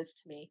someone said this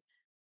to me,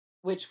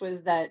 which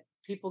was that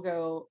people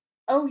go,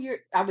 "Oh,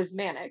 I was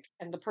manic,"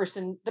 and the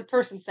person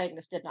saying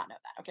this did not know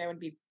that. Okay, I want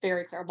to be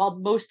very clear. While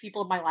most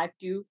people in my life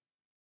do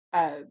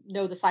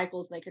know the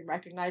cycles and they can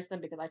recognize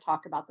them because I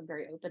talk about them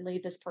very openly,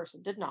 this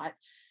person did not.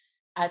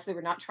 So they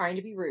were not trying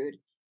to be rude,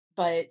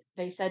 but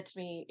they said to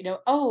me,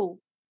 "Oh,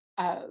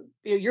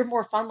 you're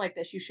more fun like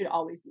this. You should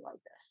always be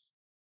like this."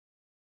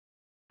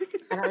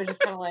 And I was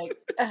just kind of like,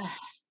 "Ugh."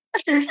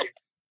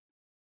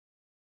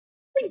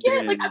 I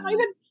get like I'm not Damn.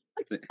 even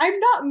like I'm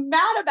not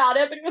mad about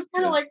it, but it was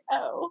kind of Yeah. like,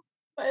 oh,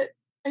 but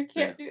I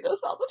Yeah. can't do this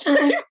all the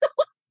time.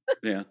 This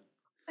Yeah. is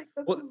like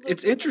this Well, is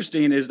it's super fun.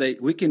 interesting is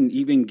that we can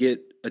even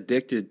get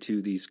addicted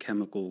to these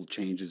chemical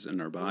changes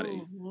in our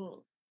body,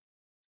 Mhm.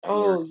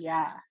 where Oh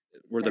yeah,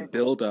 the very much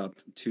build so.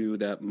 up to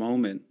that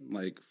moment,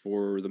 like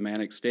for the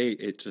manic state,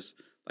 it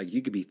just like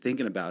you could be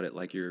thinking about it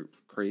like you're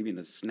craving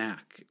a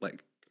snack.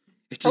 Like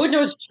it Oh just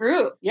no, it's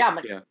true. Yeah, I'm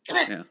like, yeah.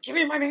 Yeah. give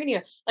me my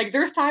mania. Like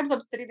there's times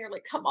I'm sitting there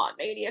like, come on,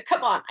 mania,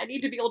 come on. I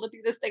need to be able to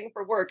do this thing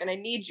for work and I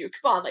need you.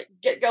 Come on, like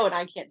get going.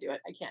 I can't do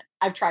it. I can't.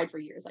 I've tried for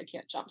years. I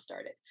can't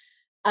jumpstart it.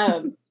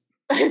 Um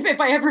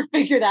if I ever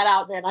figure that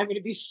out, man, I'm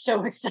gonna be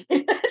so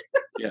excited.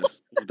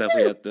 Yes. We'll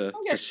definitely have to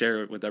Okay.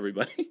 share it with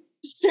everybody.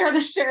 Share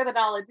the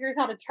knowledge. Here's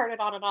how to turn it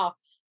on and off.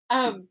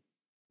 Um,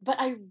 but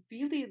I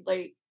really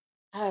like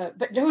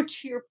but no,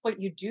 to your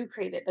point, you do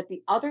crave it. But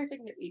the other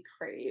thing that we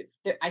crave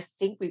that I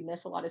think we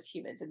miss a lot as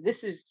humans, and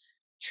this is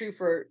true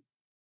for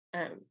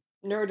um,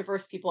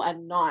 neurodiverse people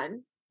and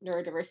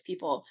non-neurodiverse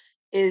people,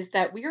 is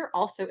that we are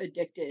also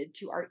addicted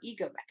to our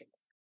ego mechanism.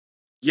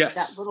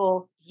 That Yes.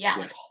 little, yeah,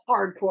 like Yes.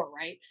 hardcore,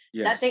 right?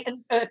 That Yes. thing,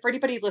 and for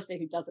anybody listening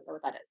who doesn't know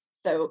what that is.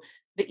 So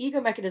the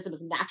ego mechanism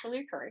is naturally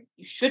occurring.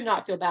 You should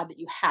not feel bad that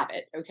you have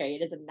it. Okay.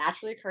 It is a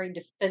naturally occurring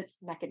defense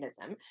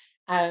mechanism,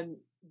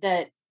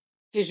 that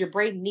because your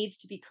brain needs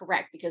to be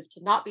correct, because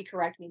to not be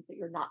correct means that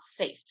you're not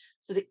safe.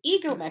 So the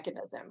ego Yeah.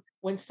 mechanism,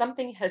 when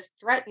something has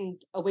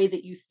threatened a way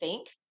that you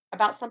think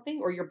about something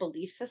or your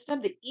belief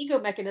system, the ego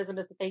mechanism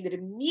is the thing that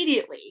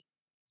immediately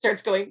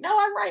starts going, no,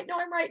 I'm right, no,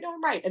 I'm right, no,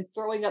 I'm right, and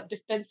throwing up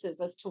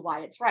defenses as to why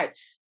it's right.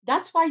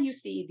 That's why you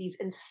see these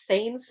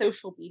insane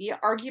social media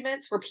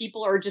arguments where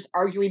people are just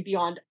arguing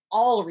beyond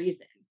all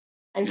reason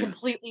and Yeah.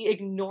 completely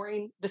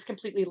ignoring this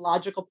completely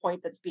logical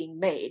point that's being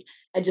made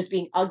and just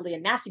being ugly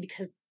and nasty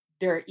because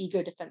their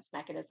ego defense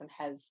mechanism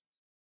has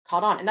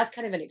caught on. And that's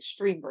kind of an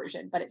extreme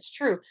version, but it's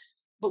true.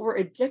 But we're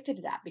addicted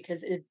to that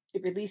because it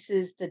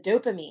releases the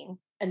dopamine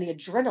and the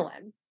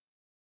adrenaline,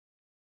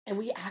 and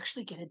we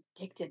actually get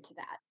addicted to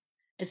that.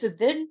 And so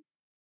then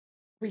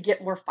we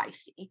get more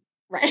feisty,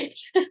 right?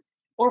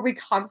 Or we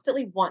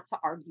constantly want to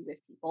argue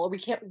with people, or we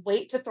can't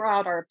wait to throw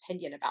out our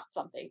opinion about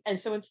something. And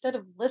so instead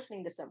of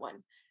listening to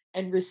someone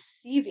and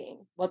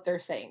receiving what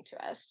they're saying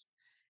to us,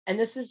 and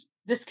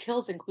this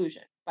kills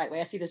inclusion, by the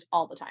way. I see this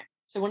all the time.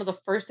 So one of the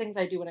first things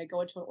I do when I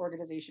go into an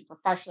organization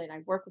professionally and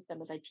I work with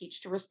them is I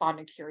teach to respond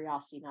in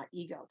curiosity, not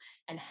ego,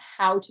 and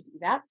how to do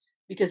that.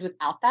 Because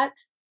without that,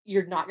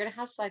 you're not going to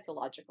have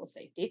psychological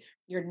safety.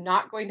 You're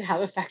not going to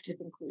have effective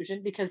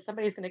inclusion because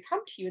somebody's going to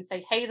come to you and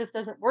say, "Hey, this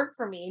doesn't work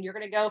for me." And you're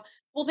going to go,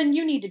 "Well, then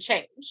you need to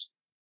change."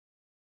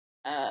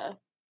 Uh,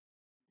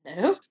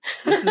 no.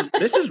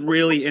 This is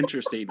really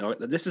interesting.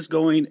 This is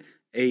going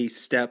a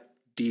step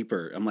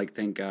deeper. I'm like,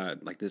 thank God.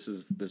 Like this.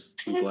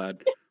 I'm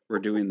glad we're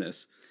doing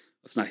this.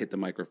 Let's not hit the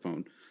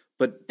microphone.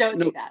 But Don't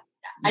no. do that.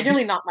 Yeah. I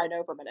nearly knocked mine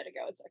over a minute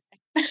ago. It's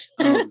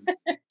okay.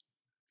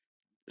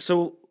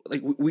 So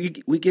like we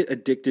get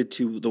addicted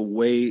to the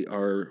way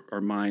our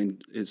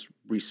mind is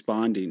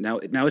responding. Now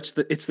it's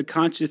the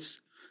conscious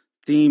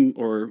theme,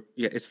 or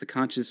it's the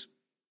conscious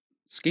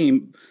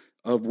scheme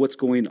of what's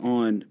going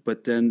on,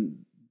 but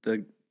then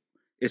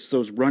it's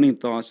those running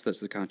thoughts that's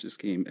the conscious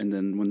scheme, and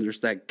then when there's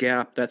that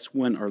gap, that's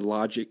when our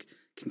logic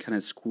can kind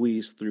of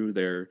squeeze through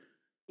there,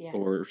 Yeah.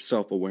 or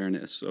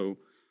self-awareness. So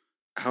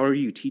how are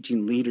you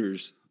teaching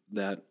leaders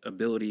that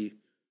ability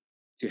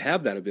to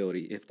have that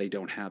ability if they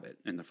don't have it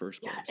in the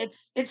first place? Yeah,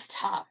 it's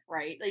tough,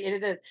 right? Like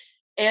it is,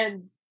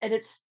 and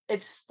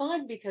it's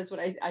fun because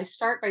what I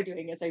start by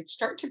doing is I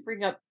start to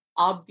bring up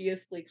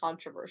obviously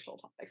controversial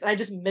topics, and I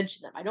just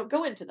mention them. I don't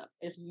go into them.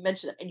 I just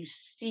mention them, and you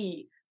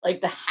see like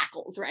the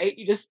hackles, right?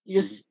 You Mhm.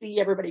 just see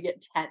everybody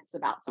get tense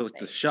about So it's the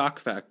something. shock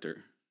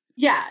factor.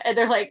 Yeah, and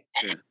they're like,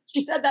 Yeah.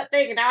 "She said that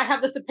thing, and now I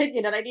have this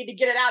opinion, and I need to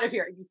get it out of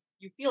here."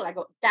 You feel it. I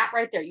go, that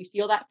right there. You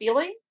feel that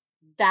feeling?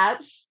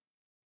 That's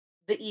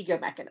the ego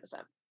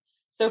mechanism.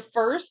 So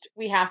first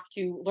we have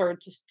to learn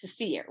to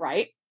see it,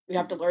 right? We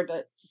have to Mhm. learn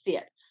to see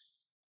it.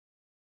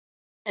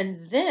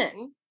 And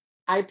then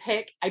I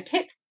pick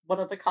one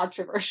of the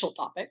controversial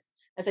topics.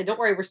 I say, don't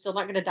worry, we're still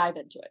not going to dive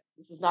into it.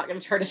 This is not going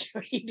to turn into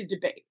a heated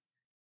debate.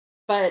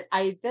 But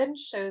I then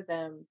show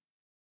them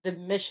the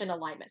mission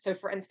alignment. So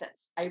for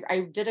instance,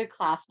 I did a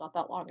class not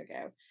that long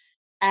ago.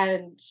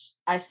 And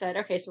I said,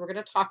 okay, so we're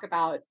going to talk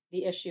about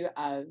the issue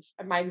of,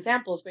 my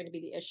example is going to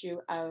be the issue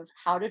of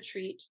how to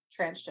treat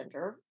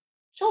transgender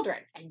children.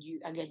 And you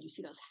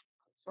see those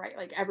hackles, right?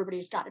 Like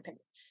everybody's got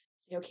opinion.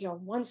 Say, okay,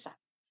 on one side,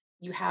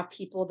 you have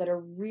people that are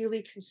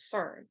really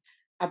concerned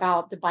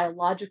about the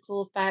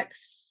biological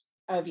effects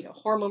of,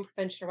 hormone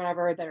prevention or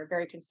whatever, that are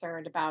very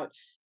concerned about,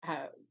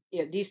 uh,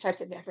 these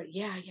types of,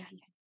 yeah, yeah, yeah.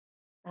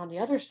 And on the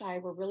other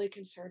side, we're really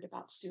concerned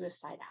about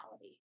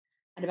suicidality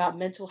and about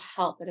mental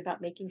health and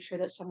about making sure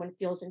that someone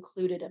feels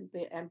included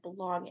and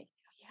belonging.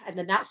 Yeah. And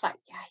then that side,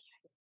 yeah,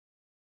 yeah.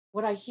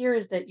 What I hear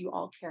is that you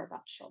all care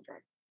about children.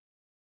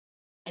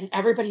 And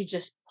everybody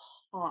just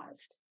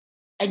paused.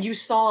 And you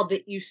saw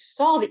the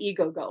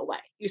ego go away.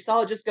 You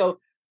saw it just go.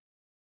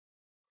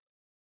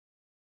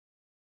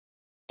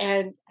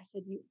 And I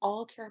said, you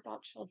all care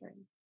about children.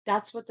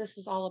 That's what this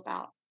is all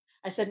about.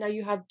 I said, now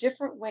you have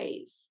different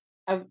ways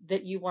of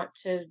that you want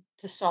to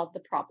solve the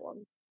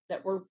problem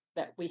that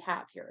we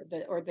have here,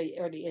 or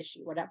the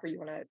issue, whatever you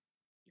want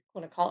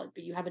to call it.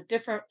 But you have a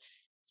different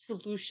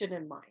solution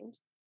in mind,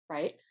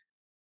 right?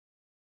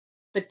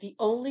 But the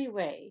only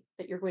way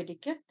that you're going to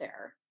get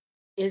there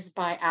is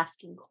by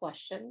asking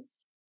questions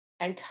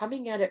and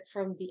coming at it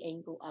from the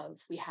angle of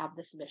we have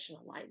this mission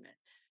alignment.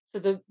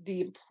 So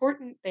the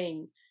important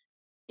thing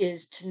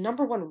is to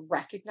number one,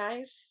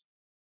 recognize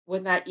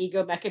when that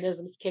ego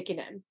mechanism is kicking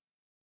in.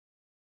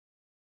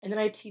 And then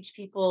I teach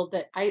people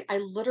that I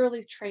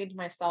literally trained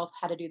myself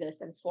how to do this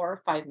in 4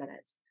 or 5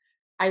 minutes.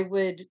 I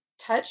would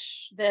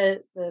touch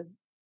the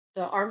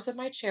arms of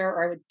my chair,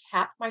 or I would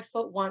tap my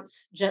foot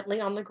once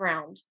gently on the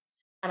ground.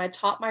 And I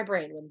taught my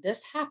brain, when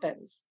this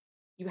happens,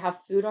 you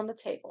have food on the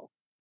table.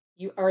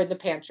 You are in the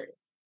pantry.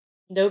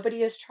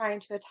 Nobody is trying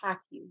to attack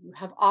you. You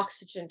have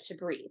oxygen to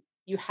breathe.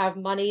 You have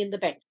money in the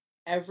bank.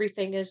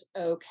 Everything is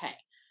okay.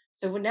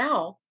 So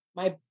now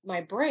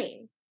my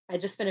brain, I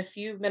just spent a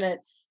few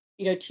minutes,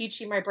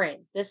 teaching my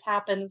brain. This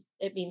happens,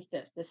 it means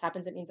this. This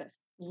happens, it means this.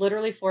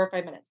 Literally 4 or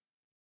 5 minutes.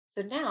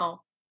 So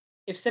now,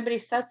 if somebody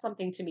says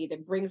something to me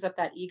that brings up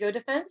that ego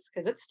defense,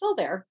 because it's still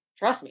there,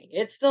 trust me,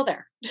 it's still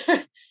there.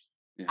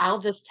 Yeah. I'll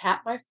just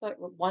tap my foot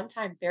one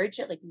time very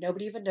gently.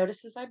 Nobody even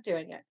notices I'm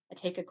doing it. I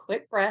take a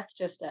quick breath,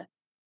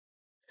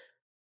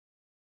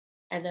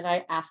 and then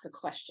I ask a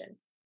question.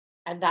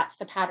 And that's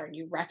the pattern.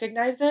 You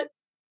recognize it,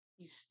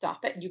 you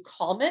stop it, and you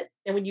calm it.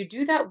 And when you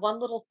do that one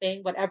little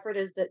thing, whatever it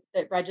is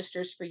that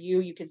registers for you,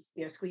 you can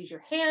squeeze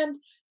your hand,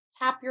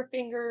 tap your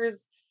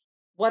fingers,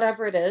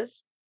 whatever it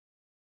is.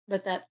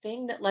 But that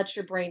thing that lets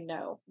your brain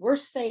know we're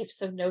safe,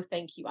 so no,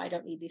 thank you. I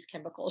don't need these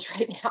chemicals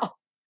right now.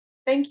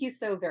 Thank you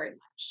so very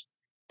much.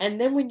 And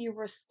then when you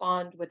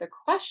respond with a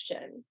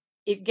question,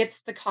 it gets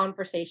the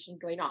conversation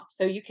going off.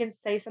 So you can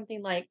say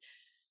something like,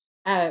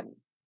 um,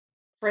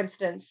 for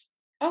instance,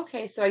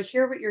 okay, so I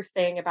hear what you're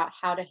saying about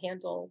how to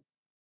handle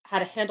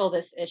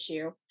this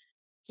issue.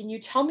 Can you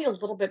tell me a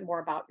little bit more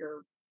about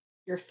your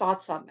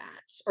thoughts on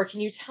that? Or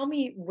can you tell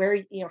me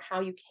where, how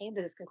you came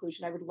to this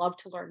conclusion? I would love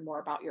to learn more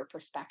about your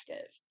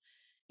perspective.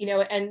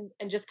 And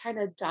just kind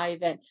of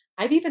dive in.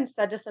 I've even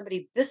said to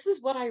somebody, this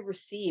is what I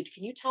received.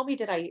 Can you tell me,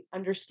 did I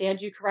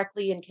understand you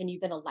correctly? And can you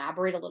then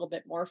elaborate a little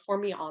bit more for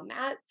me on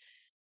that?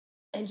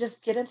 And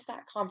just get into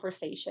that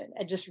conversation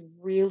and just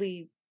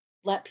really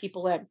let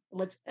people in. And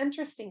what's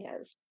interesting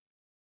is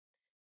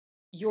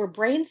your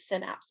brain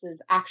synapses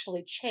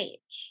actually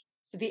change.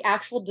 So the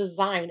actual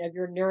design of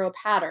your neural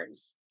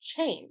patterns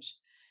change.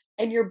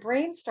 And your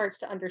brain starts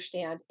to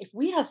understand if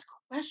we ask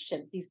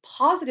questions, these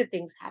positive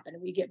things happen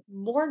and we get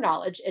more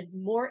knowledge and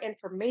more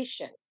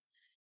information.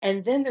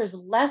 And then there's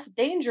less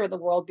danger in the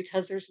world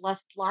because there's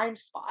less blind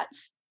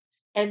spots.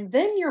 And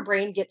then your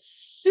brain gets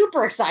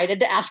super excited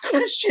to ask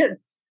questions,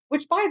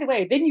 which, by the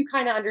way, then you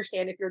kind of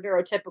understand if you're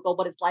neurotypical,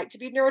 what it's like to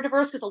be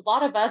neurodiverse, because a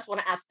lot of us want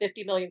to ask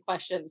 50 million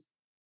questions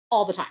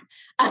all the time.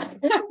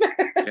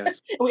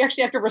 Yes. We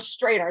actually have to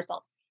restrain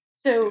ourselves.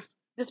 So, Yes.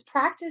 this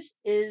practice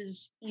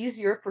is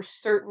easier for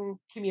certain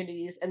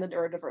communities in the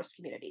neurodiverse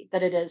community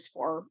than it is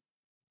for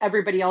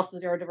everybody else in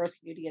the neurodiverse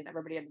community and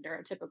everybody in the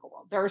neurotypical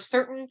world. There are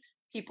certain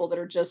people that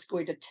are just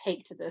going to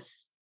take to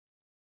this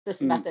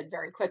Mm. method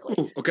very quickly.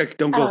 Oh, okay.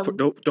 Don't go. Um,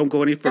 Don't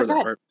go any no, go further.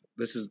 ahead.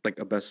 This is like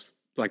a best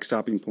like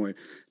stopping point.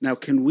 Now,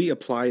 can we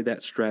apply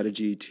that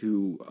strategy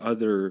to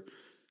other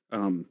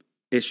um,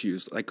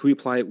 issues? Like, can we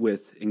apply it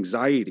with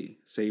anxiety?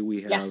 Say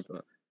we have Yes.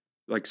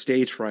 like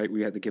stage fright.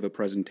 We have to give a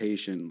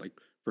presentation. Like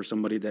for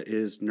somebody that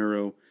is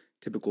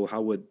neurotypical,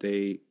 how would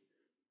they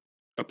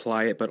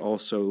apply it? But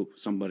also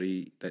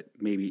somebody that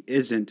maybe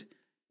isn't.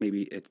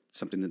 Maybe it's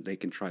something that they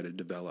can try to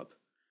develop.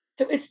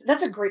 So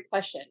that's a great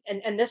question.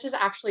 And this is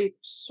actually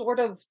sort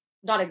of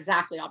not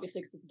exactly obviously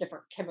because it's a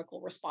different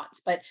chemical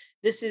response, but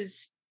this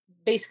is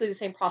basically the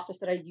same process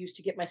that I used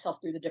to get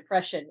myself through the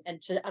depression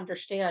and to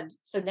understand.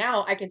 So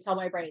now I can tell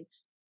my brain,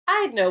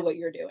 I know what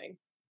you're doing.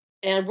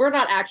 And we're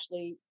not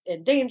actually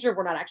in danger.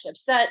 We're not actually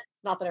upset.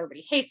 It's not that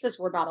everybody hates us.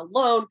 We're not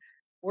alone.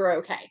 We're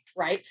okay.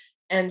 Right.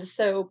 And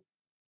so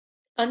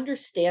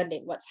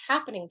understanding what's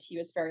happening to you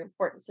is very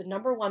important. So,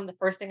 number one, the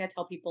first thing I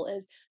tell people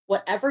is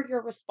whatever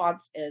your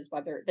response is,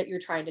 whether that you're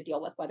trying to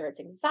deal with, whether it's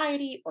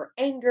anxiety or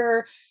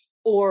anger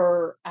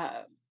or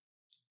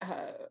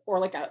or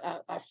like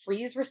a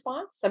freeze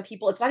response. Some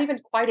people, it's not even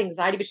quite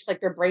anxiety, but just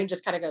like their brain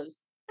just kind of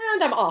goes,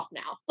 and I'm off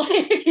now.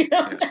 Like,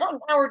 Yes. now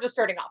we're just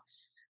starting off.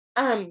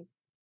 Um,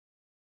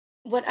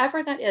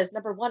 Whatever that is,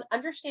 number one,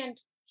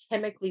 understand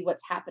chemically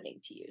what's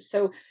happening to you.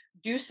 So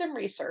do some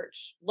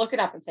research, look it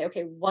up and say,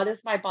 okay, what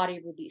is my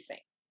body releasing?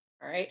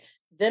 All right.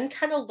 Then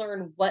kind of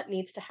learn what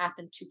needs to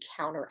happen to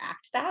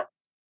counteract that.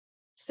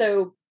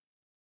 So,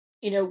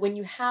 when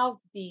you have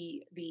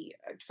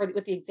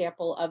with the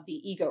example of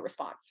the ego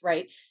response,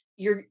 right?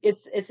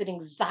 It's an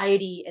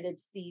anxiety and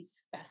it's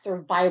these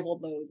survival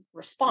mode Hmm.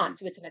 response.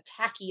 So it's an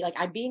attacky, like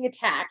I'm being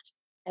attacked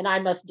and I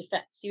must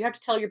defend. So you have to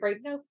tell your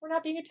brain, no, we're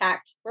not being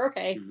attacked. We're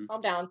okay. Hmm.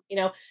 Calm down.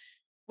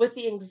 With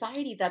the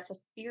anxiety, that's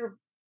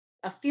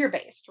a fear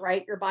based,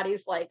 right? Your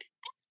body's like,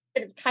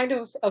 it's kind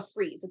of a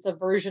freeze. It's a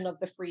version of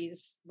the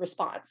freeze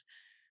response.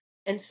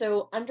 And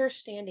so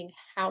understanding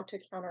how to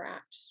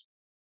counteract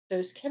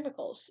those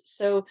chemicals.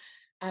 So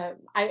I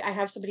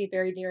have somebody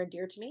very near and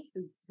dear to me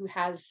who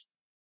has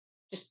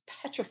just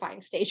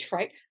petrifying stage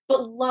fright,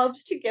 but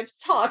loves to give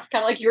talks,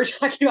 kind of like you were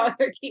talking about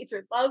with her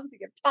teacher, loves to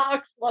give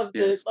talks, loves to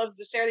Yes. loves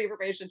to share the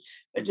information,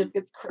 but Hmm. just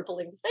gets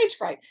crippling stage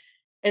fright.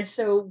 And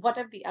so one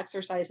of the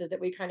exercises that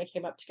we kind of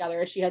came up together,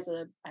 and she has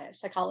a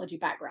psychology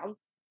background.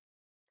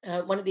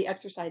 One of the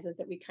exercises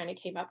that we kind of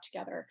came up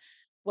together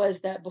was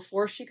that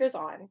before she goes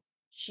on,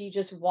 she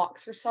just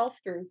walks herself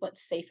through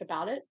what's safe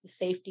about it, the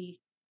safety,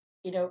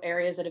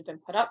 areas that have been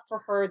put up for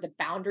her, the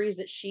boundaries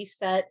that she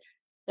set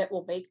that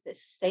will make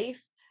this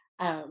safe.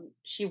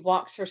 She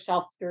walks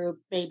herself through,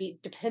 maybe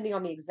depending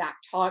on the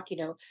exact talk,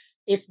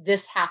 if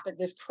this happened,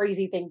 this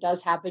crazy thing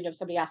does happen, if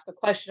somebody asks a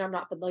question I'm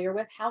not familiar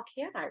with, how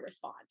can I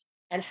respond?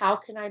 And how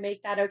can I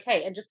make that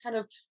okay? And just kind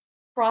of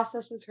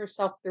processes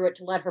herself through it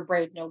to let her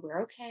brain know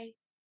we're okay.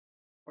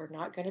 We're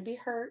not going to be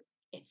hurt.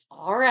 It's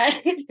all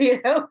right.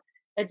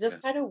 It just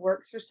Yes. kind of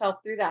works herself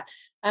through that.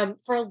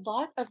 For a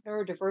lot of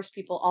neurodiverse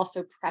people,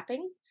 also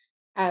prepping,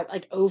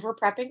 like over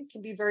prepping,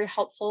 can be very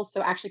helpful.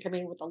 So actually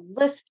coming in with a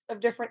list of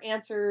different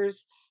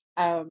answers,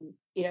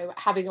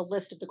 having a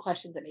list of the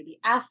questions that may be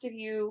asked of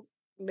you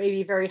may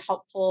be very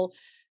helpful.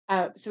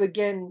 So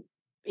again,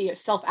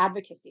 self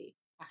advocacy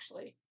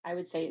actually I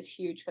would say is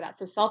huge for that.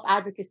 So self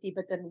advocacy,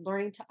 but then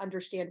learning to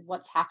understand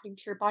what's happening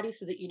to your body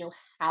so that you know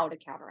how to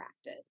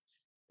counteract it,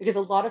 because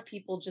a lot of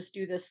people just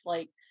do this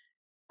like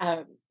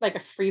a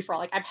free for all.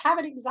 Like I'm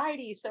having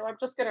anxiety, so I'm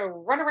just gonna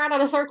run around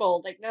in a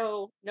circle. Like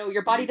no, no,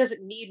 your body Hmm.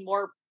 doesn't need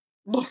more.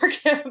 more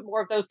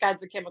more of those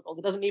kinds of chemicals.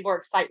 It doesn't need more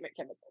excitement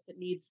chemicals. It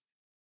needs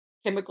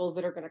chemicals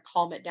that are going to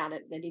calm it down,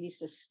 and then it needs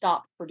to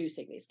stop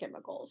producing these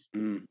chemicals.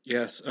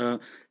 Yes.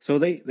 So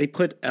they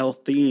put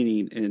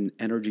L-theanine in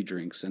energy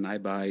drinks, and I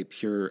buy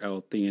pure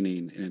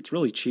L-theanine, and it's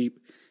really cheap.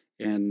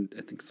 And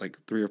I think it's like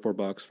 $3 or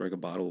 $4 for like a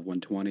bottle of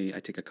 120. I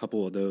take a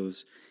couple of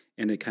those,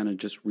 and it kind of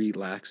just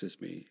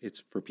relaxes me. It's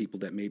for people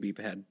that maybe have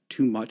had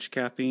too much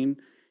caffeine.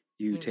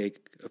 You Mm.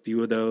 take a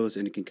few of those,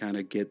 and it can kind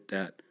of get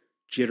that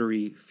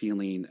jittery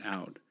feeling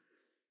out.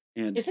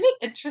 And Isn't it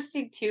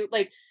interesting too,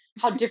 like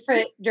how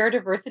different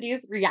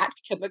neurodiversities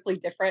react chemically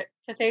different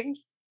to things?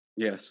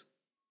 yes,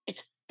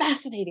 It's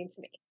fascinating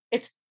to me.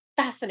 It's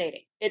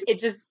fascinating.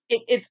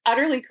 It's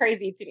utterly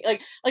crazy to me.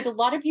 Like a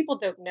lot of people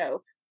don't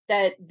know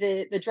that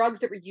the drugs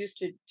that were used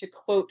to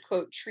quote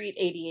treat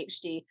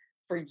ADHD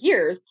for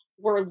years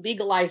were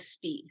legalized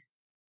speed.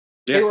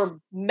 They yes, were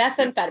yes,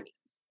 methamphetamines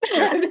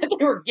yes. that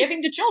they were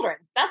giving to children.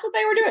 That's what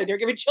they were doing. They're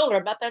giving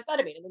children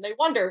methamphetamine, and then they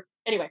wonder.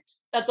 Anyway,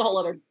 that's a whole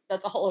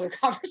other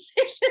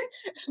conversation.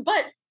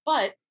 But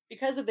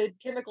because of the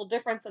chemical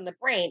difference in the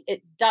brain,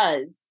 it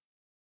does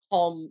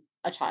calm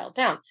a child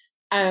down.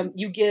 Mhm.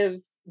 You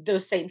give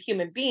those same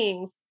human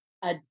beings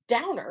a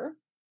downer.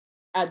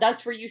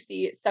 That's where you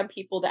see some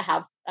people that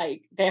have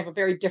like they have a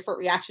very different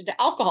reaction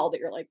to alcohol. That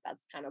you're like,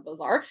 that's kind of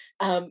bizarre.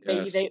 Maybe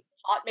Yes.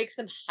 pot makes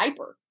them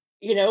hyper,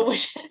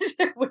 which is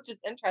which is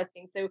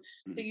interesting. So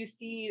Mhm. you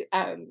see,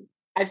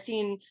 I've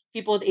seen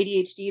people with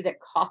ADHD that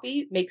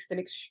coffee makes them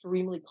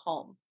extremely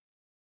calm,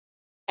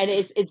 and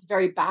Yes. it's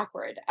very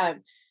backward.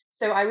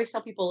 So I always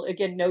tell people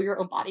again, know your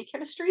own body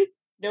chemistry,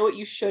 know what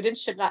you should and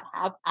should not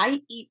have.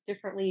 I eat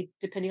differently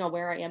depending on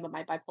where I am in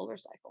my bipolar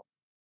cycle.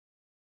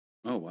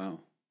 Oh, wow.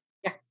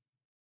 Yeah,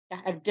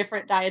 yeah, I have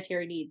different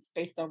dietary needs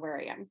based on where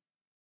I am.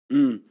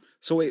 Mm.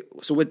 So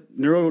with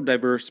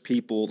neurodiverse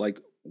people, like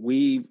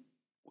we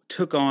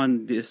took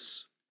on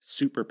this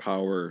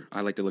superpower,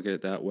 I like to look at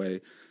it that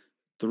way,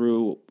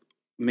 through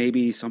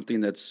maybe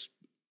something that's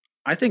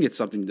I think it's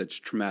something that's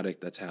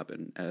traumatic that's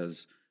happened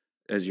as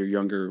your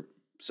younger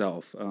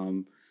self.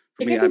 For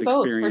It me, can be I've both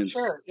for experienced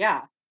sure.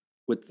 Yeah,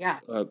 with yeah.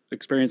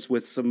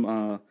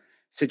 some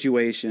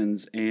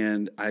situations,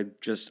 and I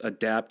just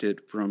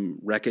adapted from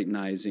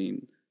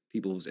recognizing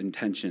people's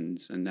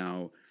intentions, and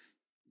now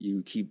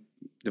you keep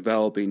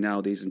developing.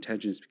 Now these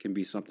intentions can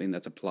be something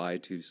that's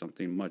applied to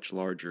something much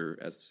larger,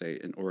 as say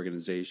an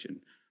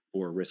organization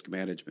for risk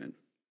management.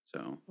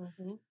 So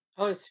Hmm.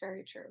 Oh, it's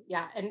very true.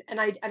 Yeah, and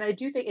I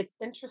do think it's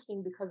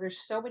interesting because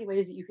there's so many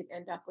ways that you can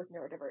end up with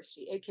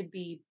neurodiversity. It could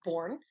be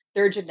born.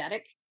 There are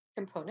genetic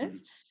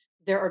components. mhm.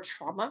 There are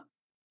trauma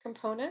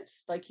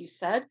components, like you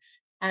said,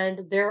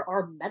 and there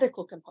are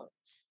medical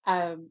components.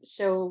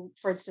 So,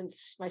 for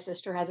instance, my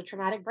sister has a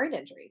traumatic brain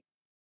injury.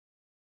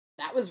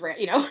 That was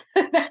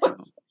that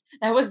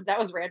Wow.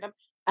 was random.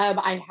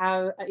 I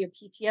have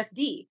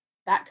PTSD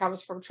that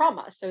comes from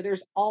trauma. So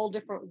there's all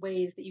different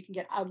ways that you can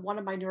get. One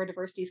of my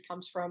neurodiversities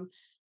comes from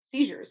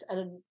seizures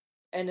and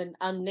an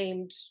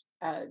unnamed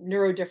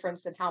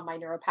neurodifference in how my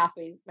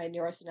neuropathways, my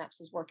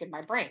neurosynapses work in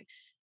my brain.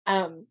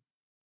 Um,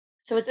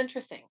 so it's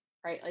interesting,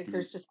 right? Like Mhm.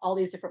 there's just all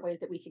these different ways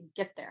that we can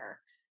get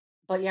there.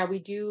 But yeah, we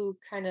do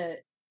kind of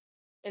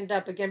end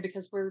up again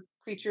because we're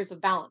creatures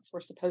of balance.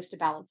 We're supposed to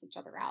balance each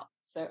other out.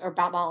 So or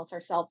balance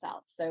ourselves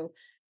out. So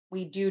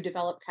we do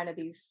develop kind of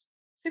these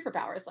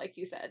superpowers, like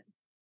you said,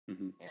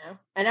 Mhm.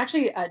 And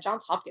actually,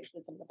 Johns Hopkins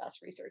did some of the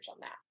best research on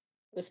that.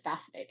 It was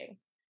fascinating.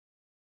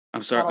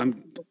 I'm A sorry. lot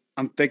of the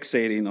I'm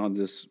fixating on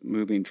this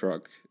moving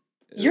truck.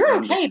 You're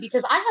I'm okay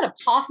because I had a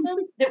possum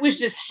that was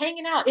just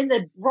hanging out in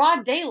the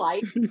broad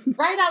daylight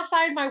right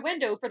outside my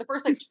window for the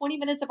first like 20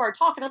 minutes of our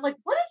talk. And I'm like,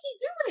 what is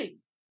he doing?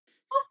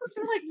 Possums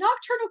are like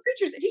nocturnal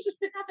creatures. And he's just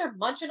sitting out there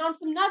munching on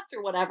some nuts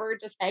or whatever,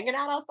 just hanging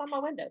out outside my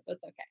window. So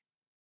it's okay.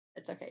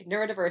 It's okay.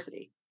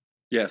 Neurodiversity.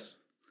 yes.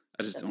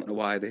 I just That's don't what know we do.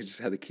 why they just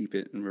had to keep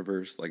it in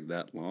reverse like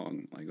that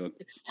long. Like,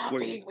 Stop what?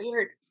 being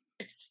weird.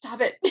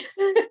 Stop it.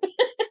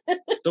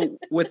 So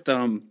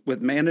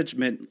with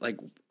management, like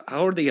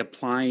how are they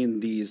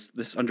applying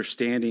this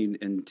understanding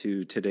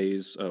into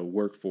today's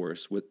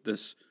workforce with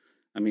this?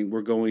 I mean,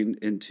 we're going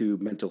into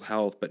mental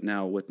health, but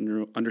now with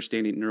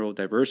understanding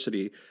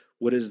neurodiversity,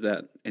 what does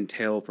that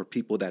entail for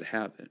people that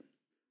have it?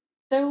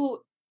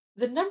 So,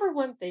 the number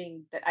one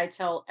thing that I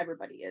tell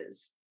everybody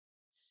is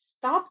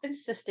stop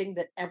insisting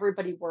that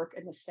everybody work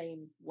in the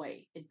same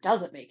way. It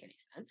doesn't make any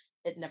sense.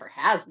 It never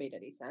has made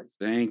any sense.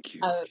 Thank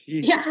you,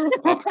 Yeah, Jesus.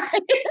 Fuck.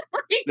 right.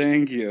 Right?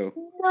 Thank you.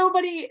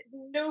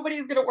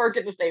 Nobody's gonna work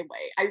in the same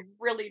way. I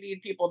really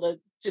need people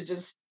to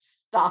just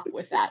stop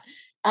with that.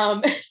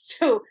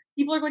 So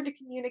people are going to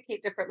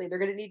communicate differently. They're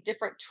going to need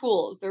different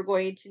tools. They're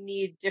going to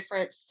need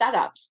different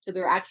setups to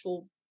their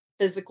actual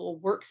physical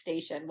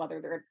workstation,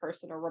 whether they're in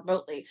person or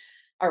remotely,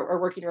 or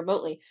working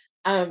remotely.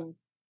 Um,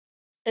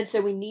 and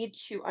so we need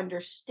to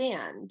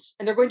understand,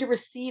 and they're going to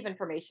receive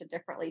information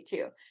differently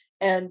too.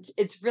 And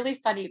it's really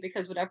funny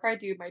because whenever I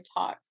do my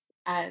talks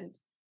and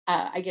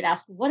I get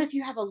asked, what if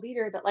you have a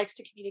leader that likes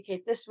to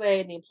communicate this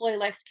way and the employee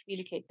likes to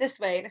communicate this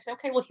way? And I say,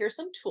 okay, well, here's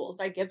some tools.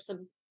 I give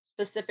some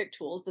specific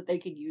tools that they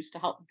can use to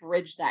help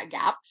bridge that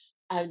gap.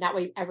 That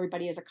way,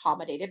 everybody is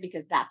accommodated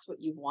because that's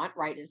what you want,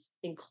 right? Is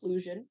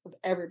inclusion of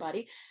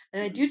everybody.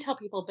 And I Hmm. do tell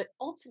people, but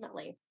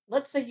ultimately,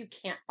 let's say you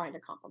can't find a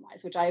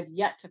compromise, which I have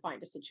yet to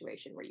find a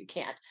situation where you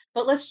can't.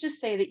 But let's just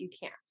say that you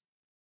can't.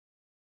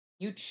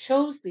 You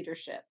chose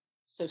leadership,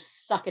 so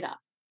suck it up.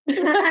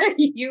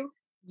 you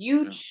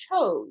you Yeah.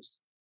 chose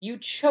you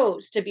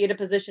chose to be in a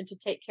position to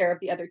take care of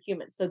the other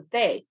humans, so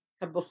they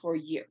come before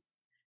you.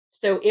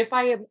 So if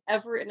I am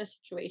ever in a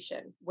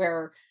situation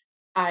where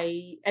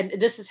and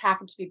this has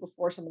happened to me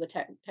before some of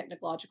the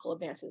technological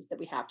advances that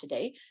we have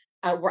today,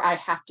 where I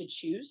have to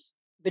choose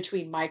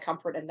between my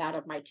comfort and that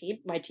of my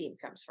team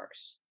comes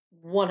first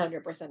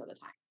 100% of the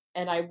time.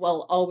 And I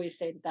will always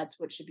say that that's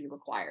what should be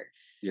required,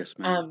 Yes,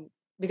 ma'am. um,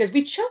 because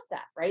we chose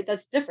that, right?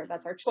 That's different.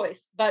 That's our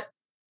choice. But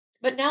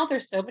now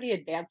there's so many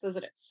advances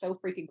and it's so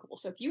freaking cool.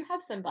 So if you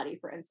have somebody,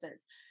 for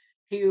instance,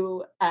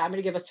 who I'm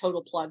going to give a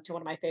total plug to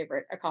one of my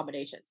favorite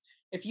accommodations.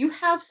 If you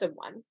have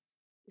someone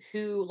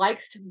who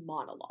likes to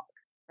monologue,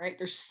 right?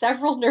 There's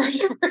several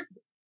neurodiverse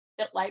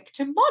that like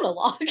to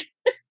monologue.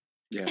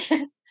 Yes.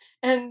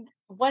 And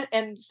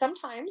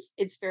sometimes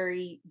it's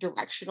very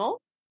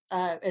directional,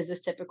 as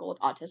is typical with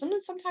autism,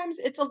 and sometimes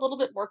it's a little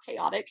bit more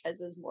chaotic,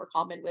 as is more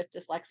common with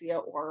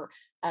dyslexia or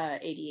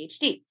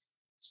ADHD.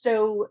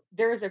 So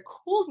there's a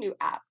cool new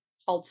app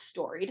called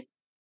Storied,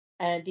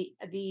 and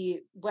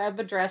the web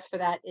address for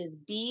that is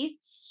B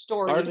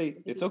Storied. Harley,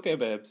 it's okay,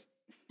 babes.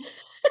 Like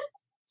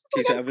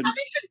She's I'm having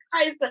having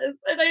a crisis,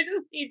 and I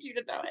just need you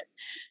to know it.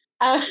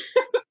 Uh,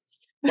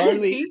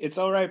 Harley, B, it's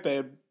all right,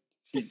 babe.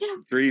 She's yeah,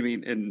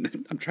 dreaming,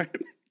 and I'm trying to.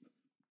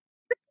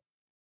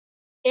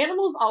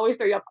 animals always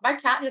throw you up. My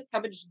cat has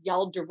come and just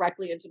yelled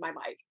directly into my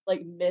mic,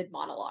 like mid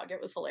monologue.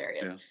 It was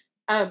hilarious.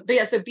 Yeah. But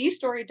yeah, so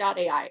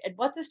bstory.ai. And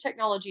what this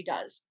technology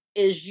does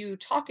is you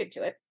talk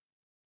into it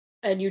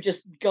and you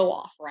just go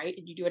off, right?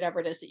 And you do whatever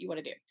it is that you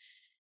want to do.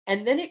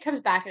 And then it comes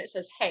back and it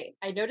says, hey,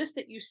 I noticed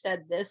that you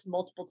said this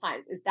multiple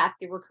times. Is that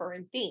the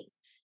recurring theme?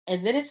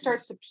 And then it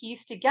starts Yes. to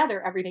piece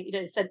together everything you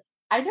did. It said,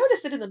 I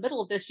noticed that in the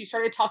middle of this, you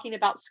started talking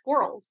about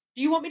squirrels.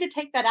 Do you want me to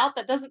take that out?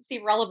 That doesn't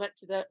seem relevant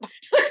to the,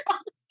 to the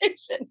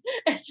conversation.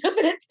 And so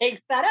then it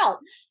takes that out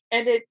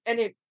and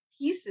it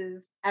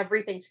pieces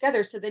everything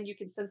together. So then you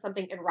can send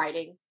something in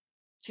writing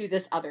to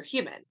this other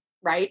human,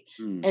 right?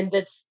 Mm. And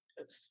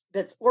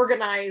that's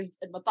organized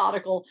and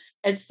methodical.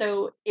 And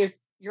so if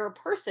you're a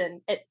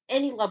person at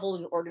any level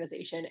in an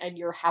organization and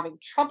you're having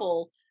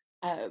trouble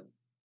uh,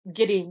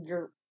 getting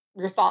your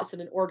thoughts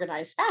in an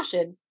organized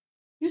fashion,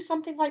 use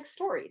something like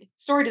Storied.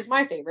 Storied is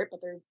my favorite,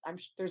 but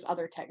there's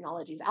other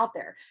technologies out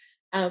there.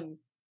 Um,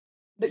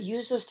 but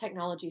use those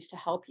technologies to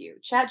help you.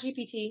 Chat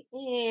GPT,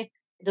 it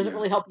doesn't Yeah.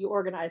 really help you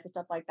organize and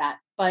stuff like that.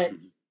 But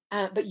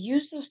Mhm. but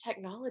use those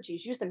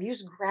technologies. Use them.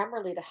 Use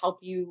Grammarly to help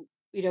you,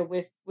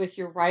 with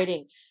your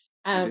writing.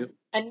 I do.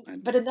 And I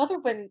but do. another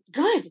one,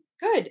 good,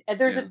 good. And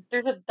Yeah.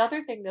 there's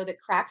another thing though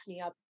that cracks me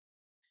up.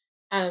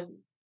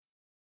 Um,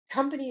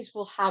 Companies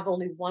will have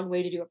only one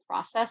way to do a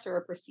process or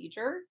a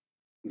procedure.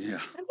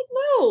 Yeah. I'm like,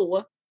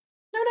 no,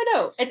 no, no,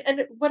 no.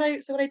 And what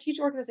I teach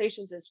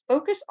organizations is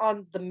focus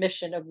on the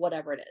mission of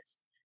whatever it is.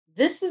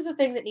 This is the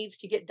thing that needs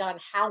to get done.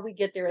 How we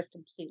get there is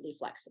completely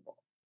flexible.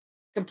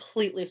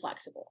 Completely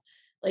flexible.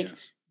 Like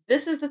Yes.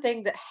 this is the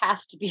thing that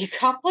has to be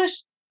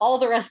accomplished. All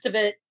the rest of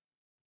it,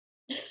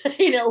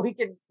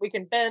 we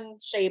can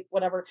bend, shape,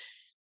 whatever.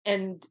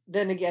 And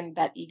then again,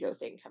 that ego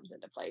thing comes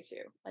into play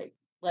too. Like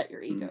let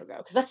your ego Mm. go.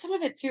 Because that's some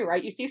of it too,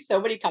 right? You see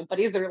so many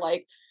companies that are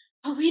like,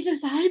 oh, we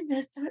designed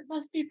this, so it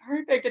must be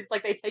perfect. It's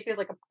like they take it as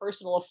like a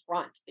personal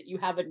affront that you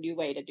have a new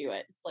way to do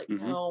it. It's like,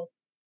 Mm-hmm. no,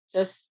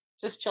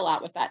 just chill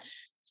out with that.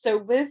 So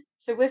with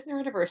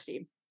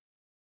neurodiversity,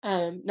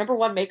 number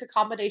one, make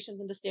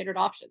accommodations into standard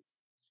options.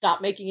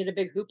 Stop making it a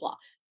big hoopla.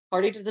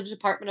 According to the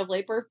Department of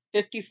Labor,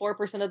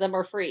 54% of them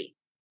are free.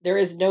 There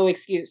is no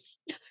excuse.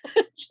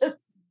 Just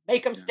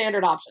make them Yes.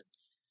 standard options.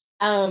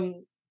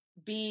 Um,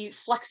 be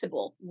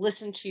flexible.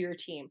 Listen to your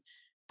team.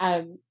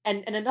 And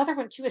another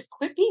one too is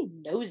quit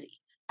being nosy.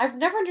 I've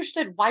never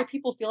understood why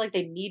people feel like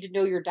they need to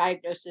know your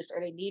diagnosis or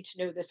they need to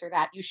know this or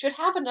that. You should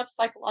have enough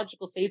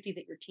psychological safety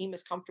that your team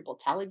is comfortable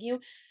telling you,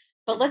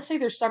 but Mhm. let's say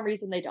there's some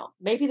reason they don't.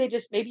 Maybe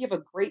you have a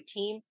great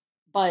team,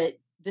 but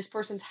this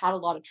person's had a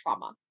lot of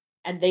trauma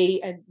and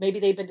maybe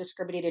they've been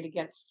discriminated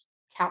against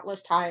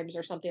countless times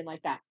or something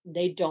like that.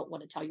 They don't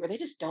want to tell you or they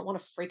just don't want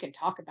to freaking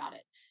talk about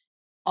it.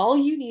 All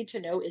you need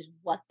to know is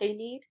what they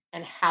need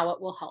and how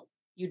it will help.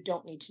 You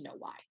don't need to know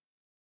why. I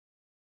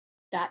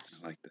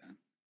That's like that.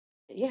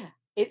 yeah.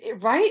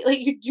 Right? Like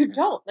you Yeah.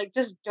 don't like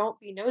just don't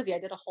be nosy. I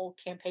did a whole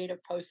campaign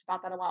of posts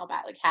about that a while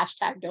back, like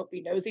hashtag don't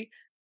be nosy.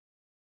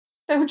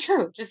 So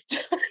true. Just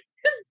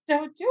just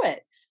don't do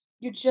it.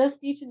 You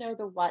just need to know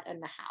the what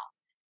and the how.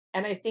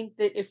 And I think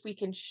that if we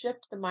can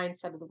shift the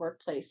mindset of the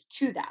workplace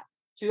to that,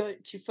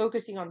 to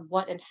focusing on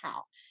what and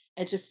how,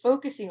 and to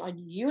focusing on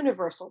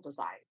universal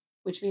design,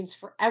 which means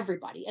for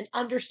everybody, and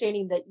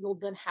understanding that you'll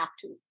then have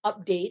to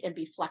update and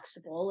be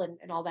flexible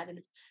and all that,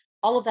 and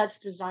all of that's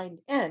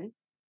designed in,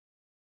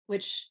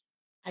 which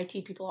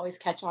IT people always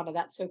catch on to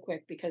that so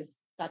quick because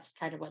that's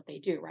kind of what they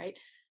do, right?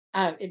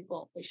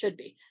 Well, they should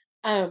be.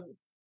 Um,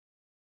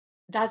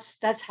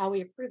 that's how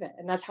we improve it,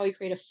 and that's how we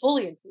create a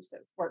fully inclusive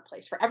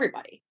workplace for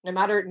everybody, no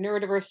matter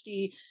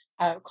neurodiversity,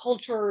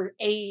 culture,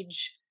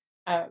 age,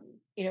 um,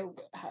 you know,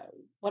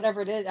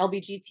 whatever it is,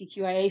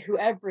 LGBTQIA,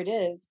 whoever it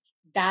is.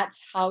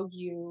 That's how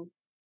you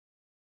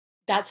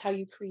that's how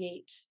you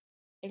create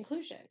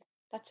inclusion.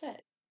 That's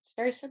it. It's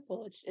very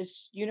simple.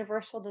 It's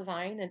universal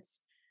design.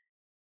 It's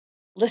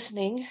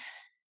listening,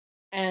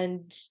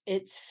 and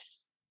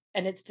it's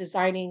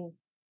designing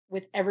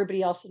with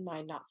everybody else in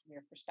mind, not from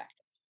your perspective.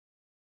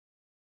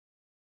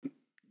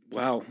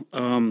 Wow.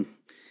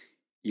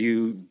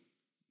 You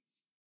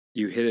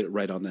you hit it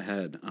right on the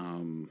head.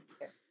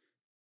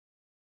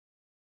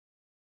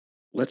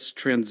 Let's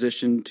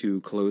transition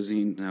to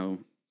closing now.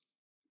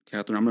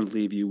 Katherine, I'm going to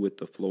leave you with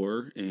the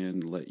floor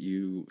and let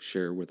you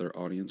share with our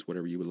audience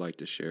whatever you would like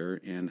to share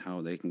and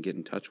how they can get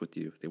in touch with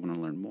you if they want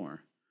to learn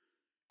more.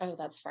 Oh,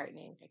 that's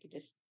frightening. I could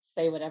just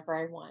say whatever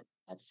I want.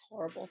 That's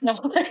horrible. No,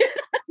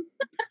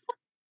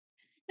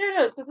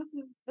 no. So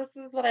this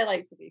is what I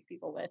like to leave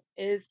people with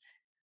is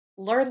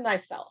learn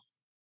thyself.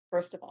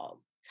 First of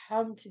all,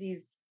 come to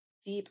these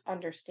deep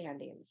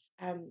understandings,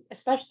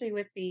 especially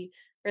with the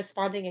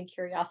responding and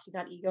curiosity,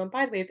 not ego. And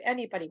by the way, if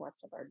anybody wants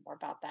to learn more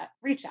about that,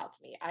 reach out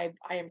to me. I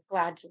am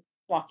glad to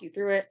walk you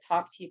through it,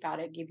 talk to you about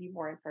it, give you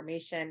more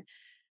information.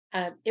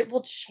 It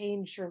will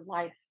change your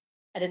life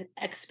at an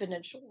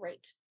exponential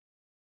rate.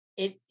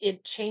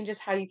 It changes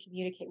how you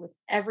communicate with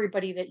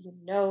everybody that you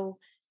know.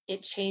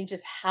 It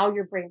changes how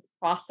your brain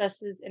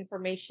processes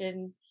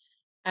information.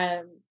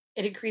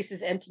 It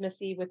increases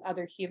intimacy with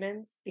other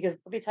humans because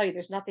let me tell you,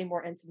 there's nothing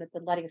more intimate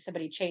than letting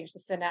somebody change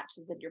the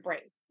synapses in your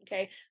brain.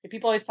 Okay, and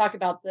people always talk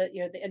about the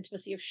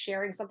intimacy of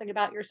sharing something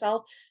about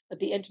yourself, but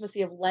the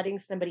intimacy of letting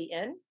somebody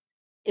in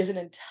is an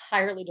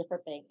entirely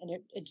different thing, and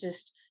it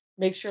just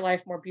makes your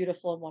life more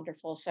beautiful and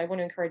wonderful. So I want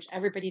to encourage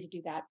everybody to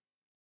do that.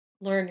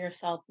 Learn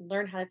yourself,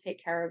 learn how to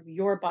take care of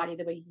your body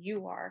the way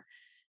you are.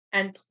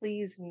 And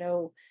please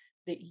know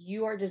that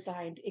you are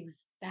designed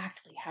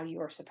exactly how you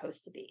are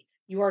supposed to be.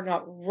 You are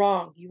not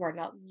wrong. You are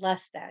not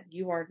less than.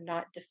 You are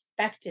not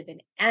defective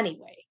in any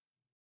way.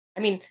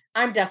 I mean,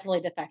 I'm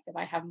definitely defective.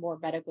 I have more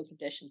medical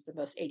conditions than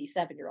most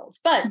 87-year-olds,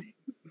 but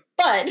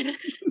but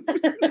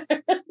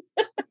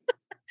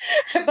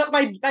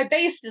my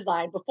base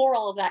design before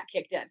all of that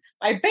kicked in,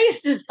 my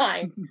base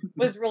design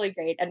was really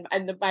great, and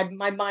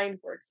my mind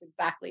works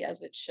exactly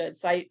as it should.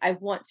 So I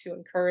want to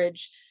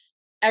encourage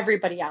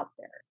everybody out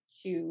there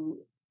to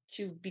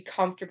be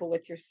comfortable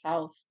with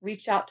yourself.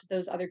 Reach out to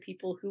those other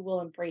people who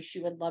will embrace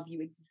you and love you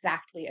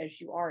exactly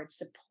as you are and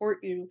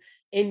support you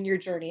in your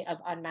journey of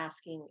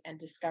unmasking and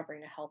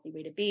discovering a healthy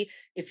way to be.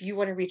 If you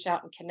want to reach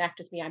out and connect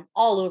with me, I'm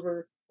all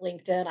over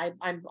LinkedIn.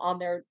 I'm on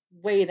there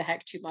way the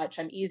heck too much.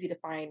 I'm easy to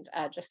find,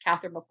 just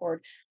Katherine McCord.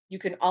 You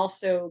can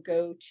also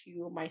go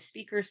to my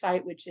speaker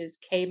site, which is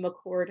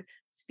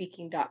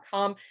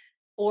kmccordspeaking.com.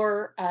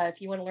 Or if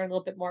you want to learn a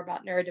little bit more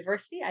about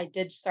neurodiversity, I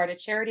did start a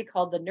charity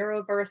called the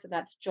Neuroverse, and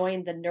that's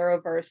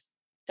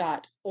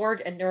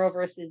jointheneuroverse.org. And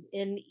Neuroverse is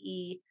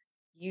Neuroverse.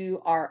 And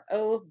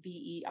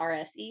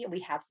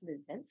we have some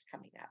events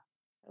coming up.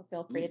 So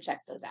feel free to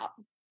check those out.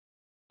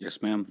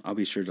 Yes, ma'am. I'll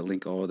be sure to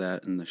link all of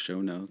that in the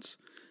show notes.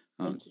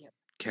 Thank you.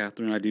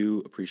 Katherine, I do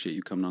appreciate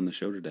you coming on the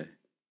show today.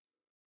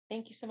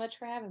 Thank you so much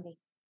for having me.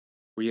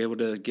 Were you able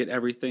to get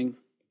everything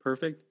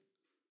perfect?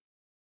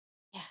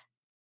 Yeah.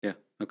 Yeah.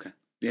 Okay.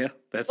 Yeah,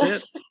 that's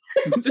it.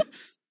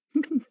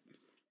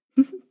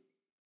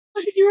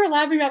 You were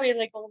laughing at me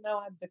like, "Oh no,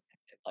 I'm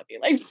defective." Let me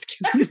like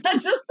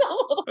that's just a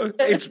little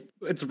bit.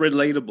 It's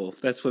relatable.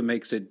 That's what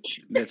makes it.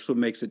 That's what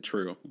makes it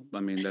true. I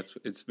mean,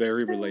 it's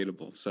very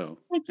relatable. So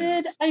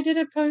I did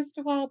a post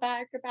a while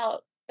back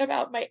about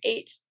my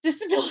 8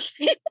 disabilities.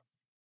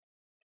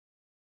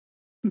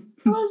 I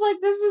was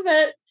like, "This is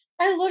it."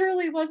 I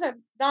literally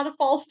wasn't not a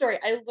false story.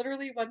 I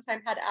literally one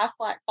time had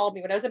Aflac call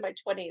me when I was in my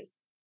 20s,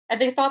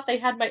 and they thought they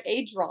had my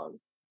age wrong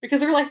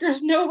because they were like,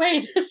 "There's no way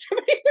that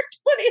somebody in their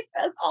 20s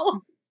has all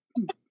of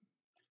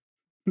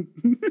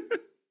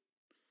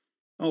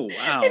Oh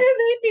wow! And it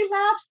made me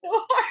laugh so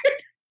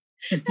hard.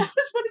 That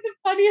was one of the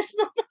funniest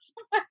moments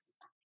of my life.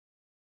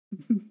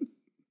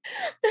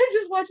 And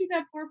just watching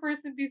that poor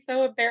person be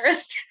so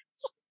embarrassed.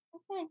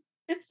 Okay,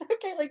 it's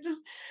okay. Like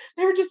just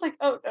they were just like,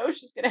 "Oh no,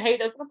 she's gonna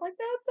hate us." And I'm like,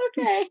 "No, it's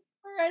okay.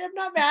 All right, I'm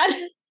not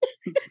mad."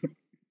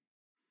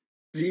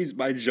 Jeez,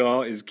 my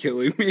jaw is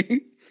killing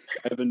me.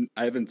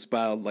 I haven't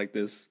smiled like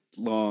this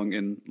long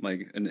in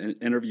like an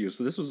interview.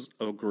 So this was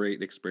a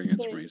great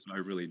experience for me. So I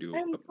really do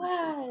I'm appreciate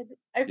glad.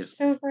 that. I'm Yes,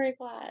 so very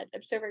glad.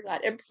 I'm so very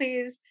glad. And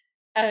please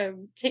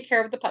take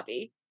care of the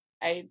puppy.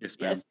 yes, ma'am.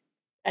 Yes,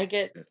 I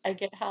get Yes, I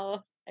get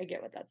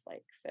what that's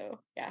like. So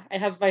yeah, I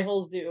have my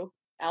whole zoo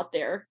out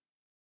there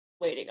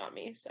waiting on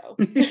me. So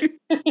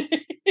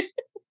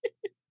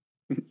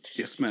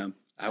yes, ma'am.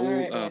 I all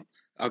will. right, man.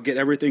 I'll get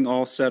everything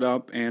all set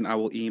up, and I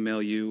will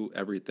email you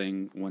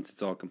everything once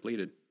it's all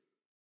completed.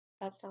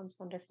 That sounds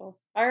wonderful.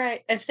 All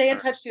right. And stay All in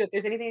right. touch too. If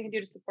there's anything I can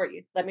do to support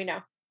you, let me know.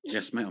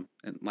 Yes, ma'am.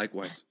 And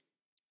likewise.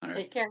 All right.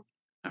 Take care.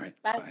 All right.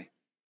 Bye. Bye.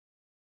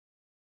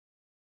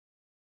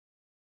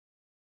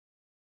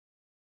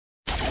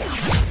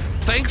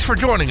 Thanks for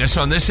joining us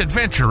on this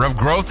adventure of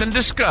growth and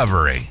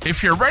discovery.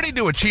 If you're ready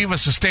to achieve a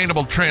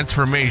sustainable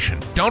transformation,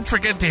 don't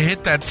forget to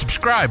hit that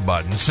subscribe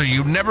button so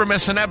you never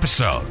miss an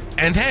episode.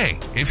 And hey,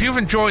 if you've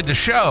enjoyed the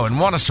show and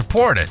want to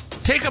support it,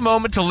 take a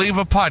moment to leave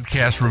a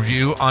podcast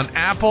review on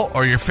Apple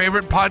or your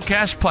favorite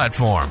podcast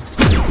platform.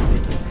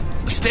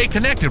 Stay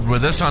connected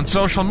with us on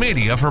social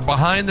media for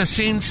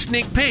behind-the-scenes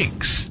sneak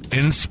peeks,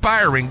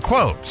 inspiring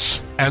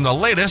quotes, and the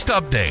latest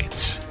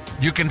updates.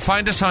 You can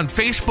find us on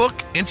Facebook,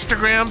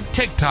 Instagram,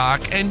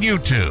 TikTok, and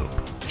YouTube.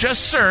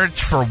 Just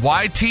search for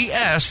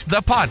YTS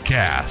the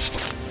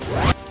Podcast.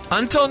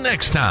 Until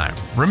next time,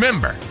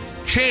 remember,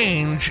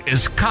 change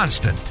is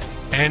constant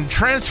and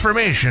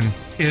transformation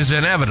is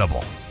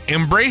inevitable.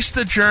 Embrace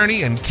the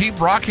journey and keep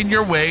rocking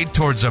your way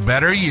towards a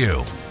better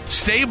you.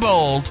 Stay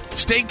bold,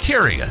 stay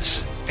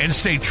curious, and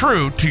stay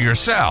true to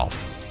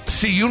yourself.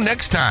 See you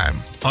next time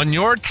on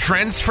your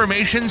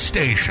Transformation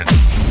Station.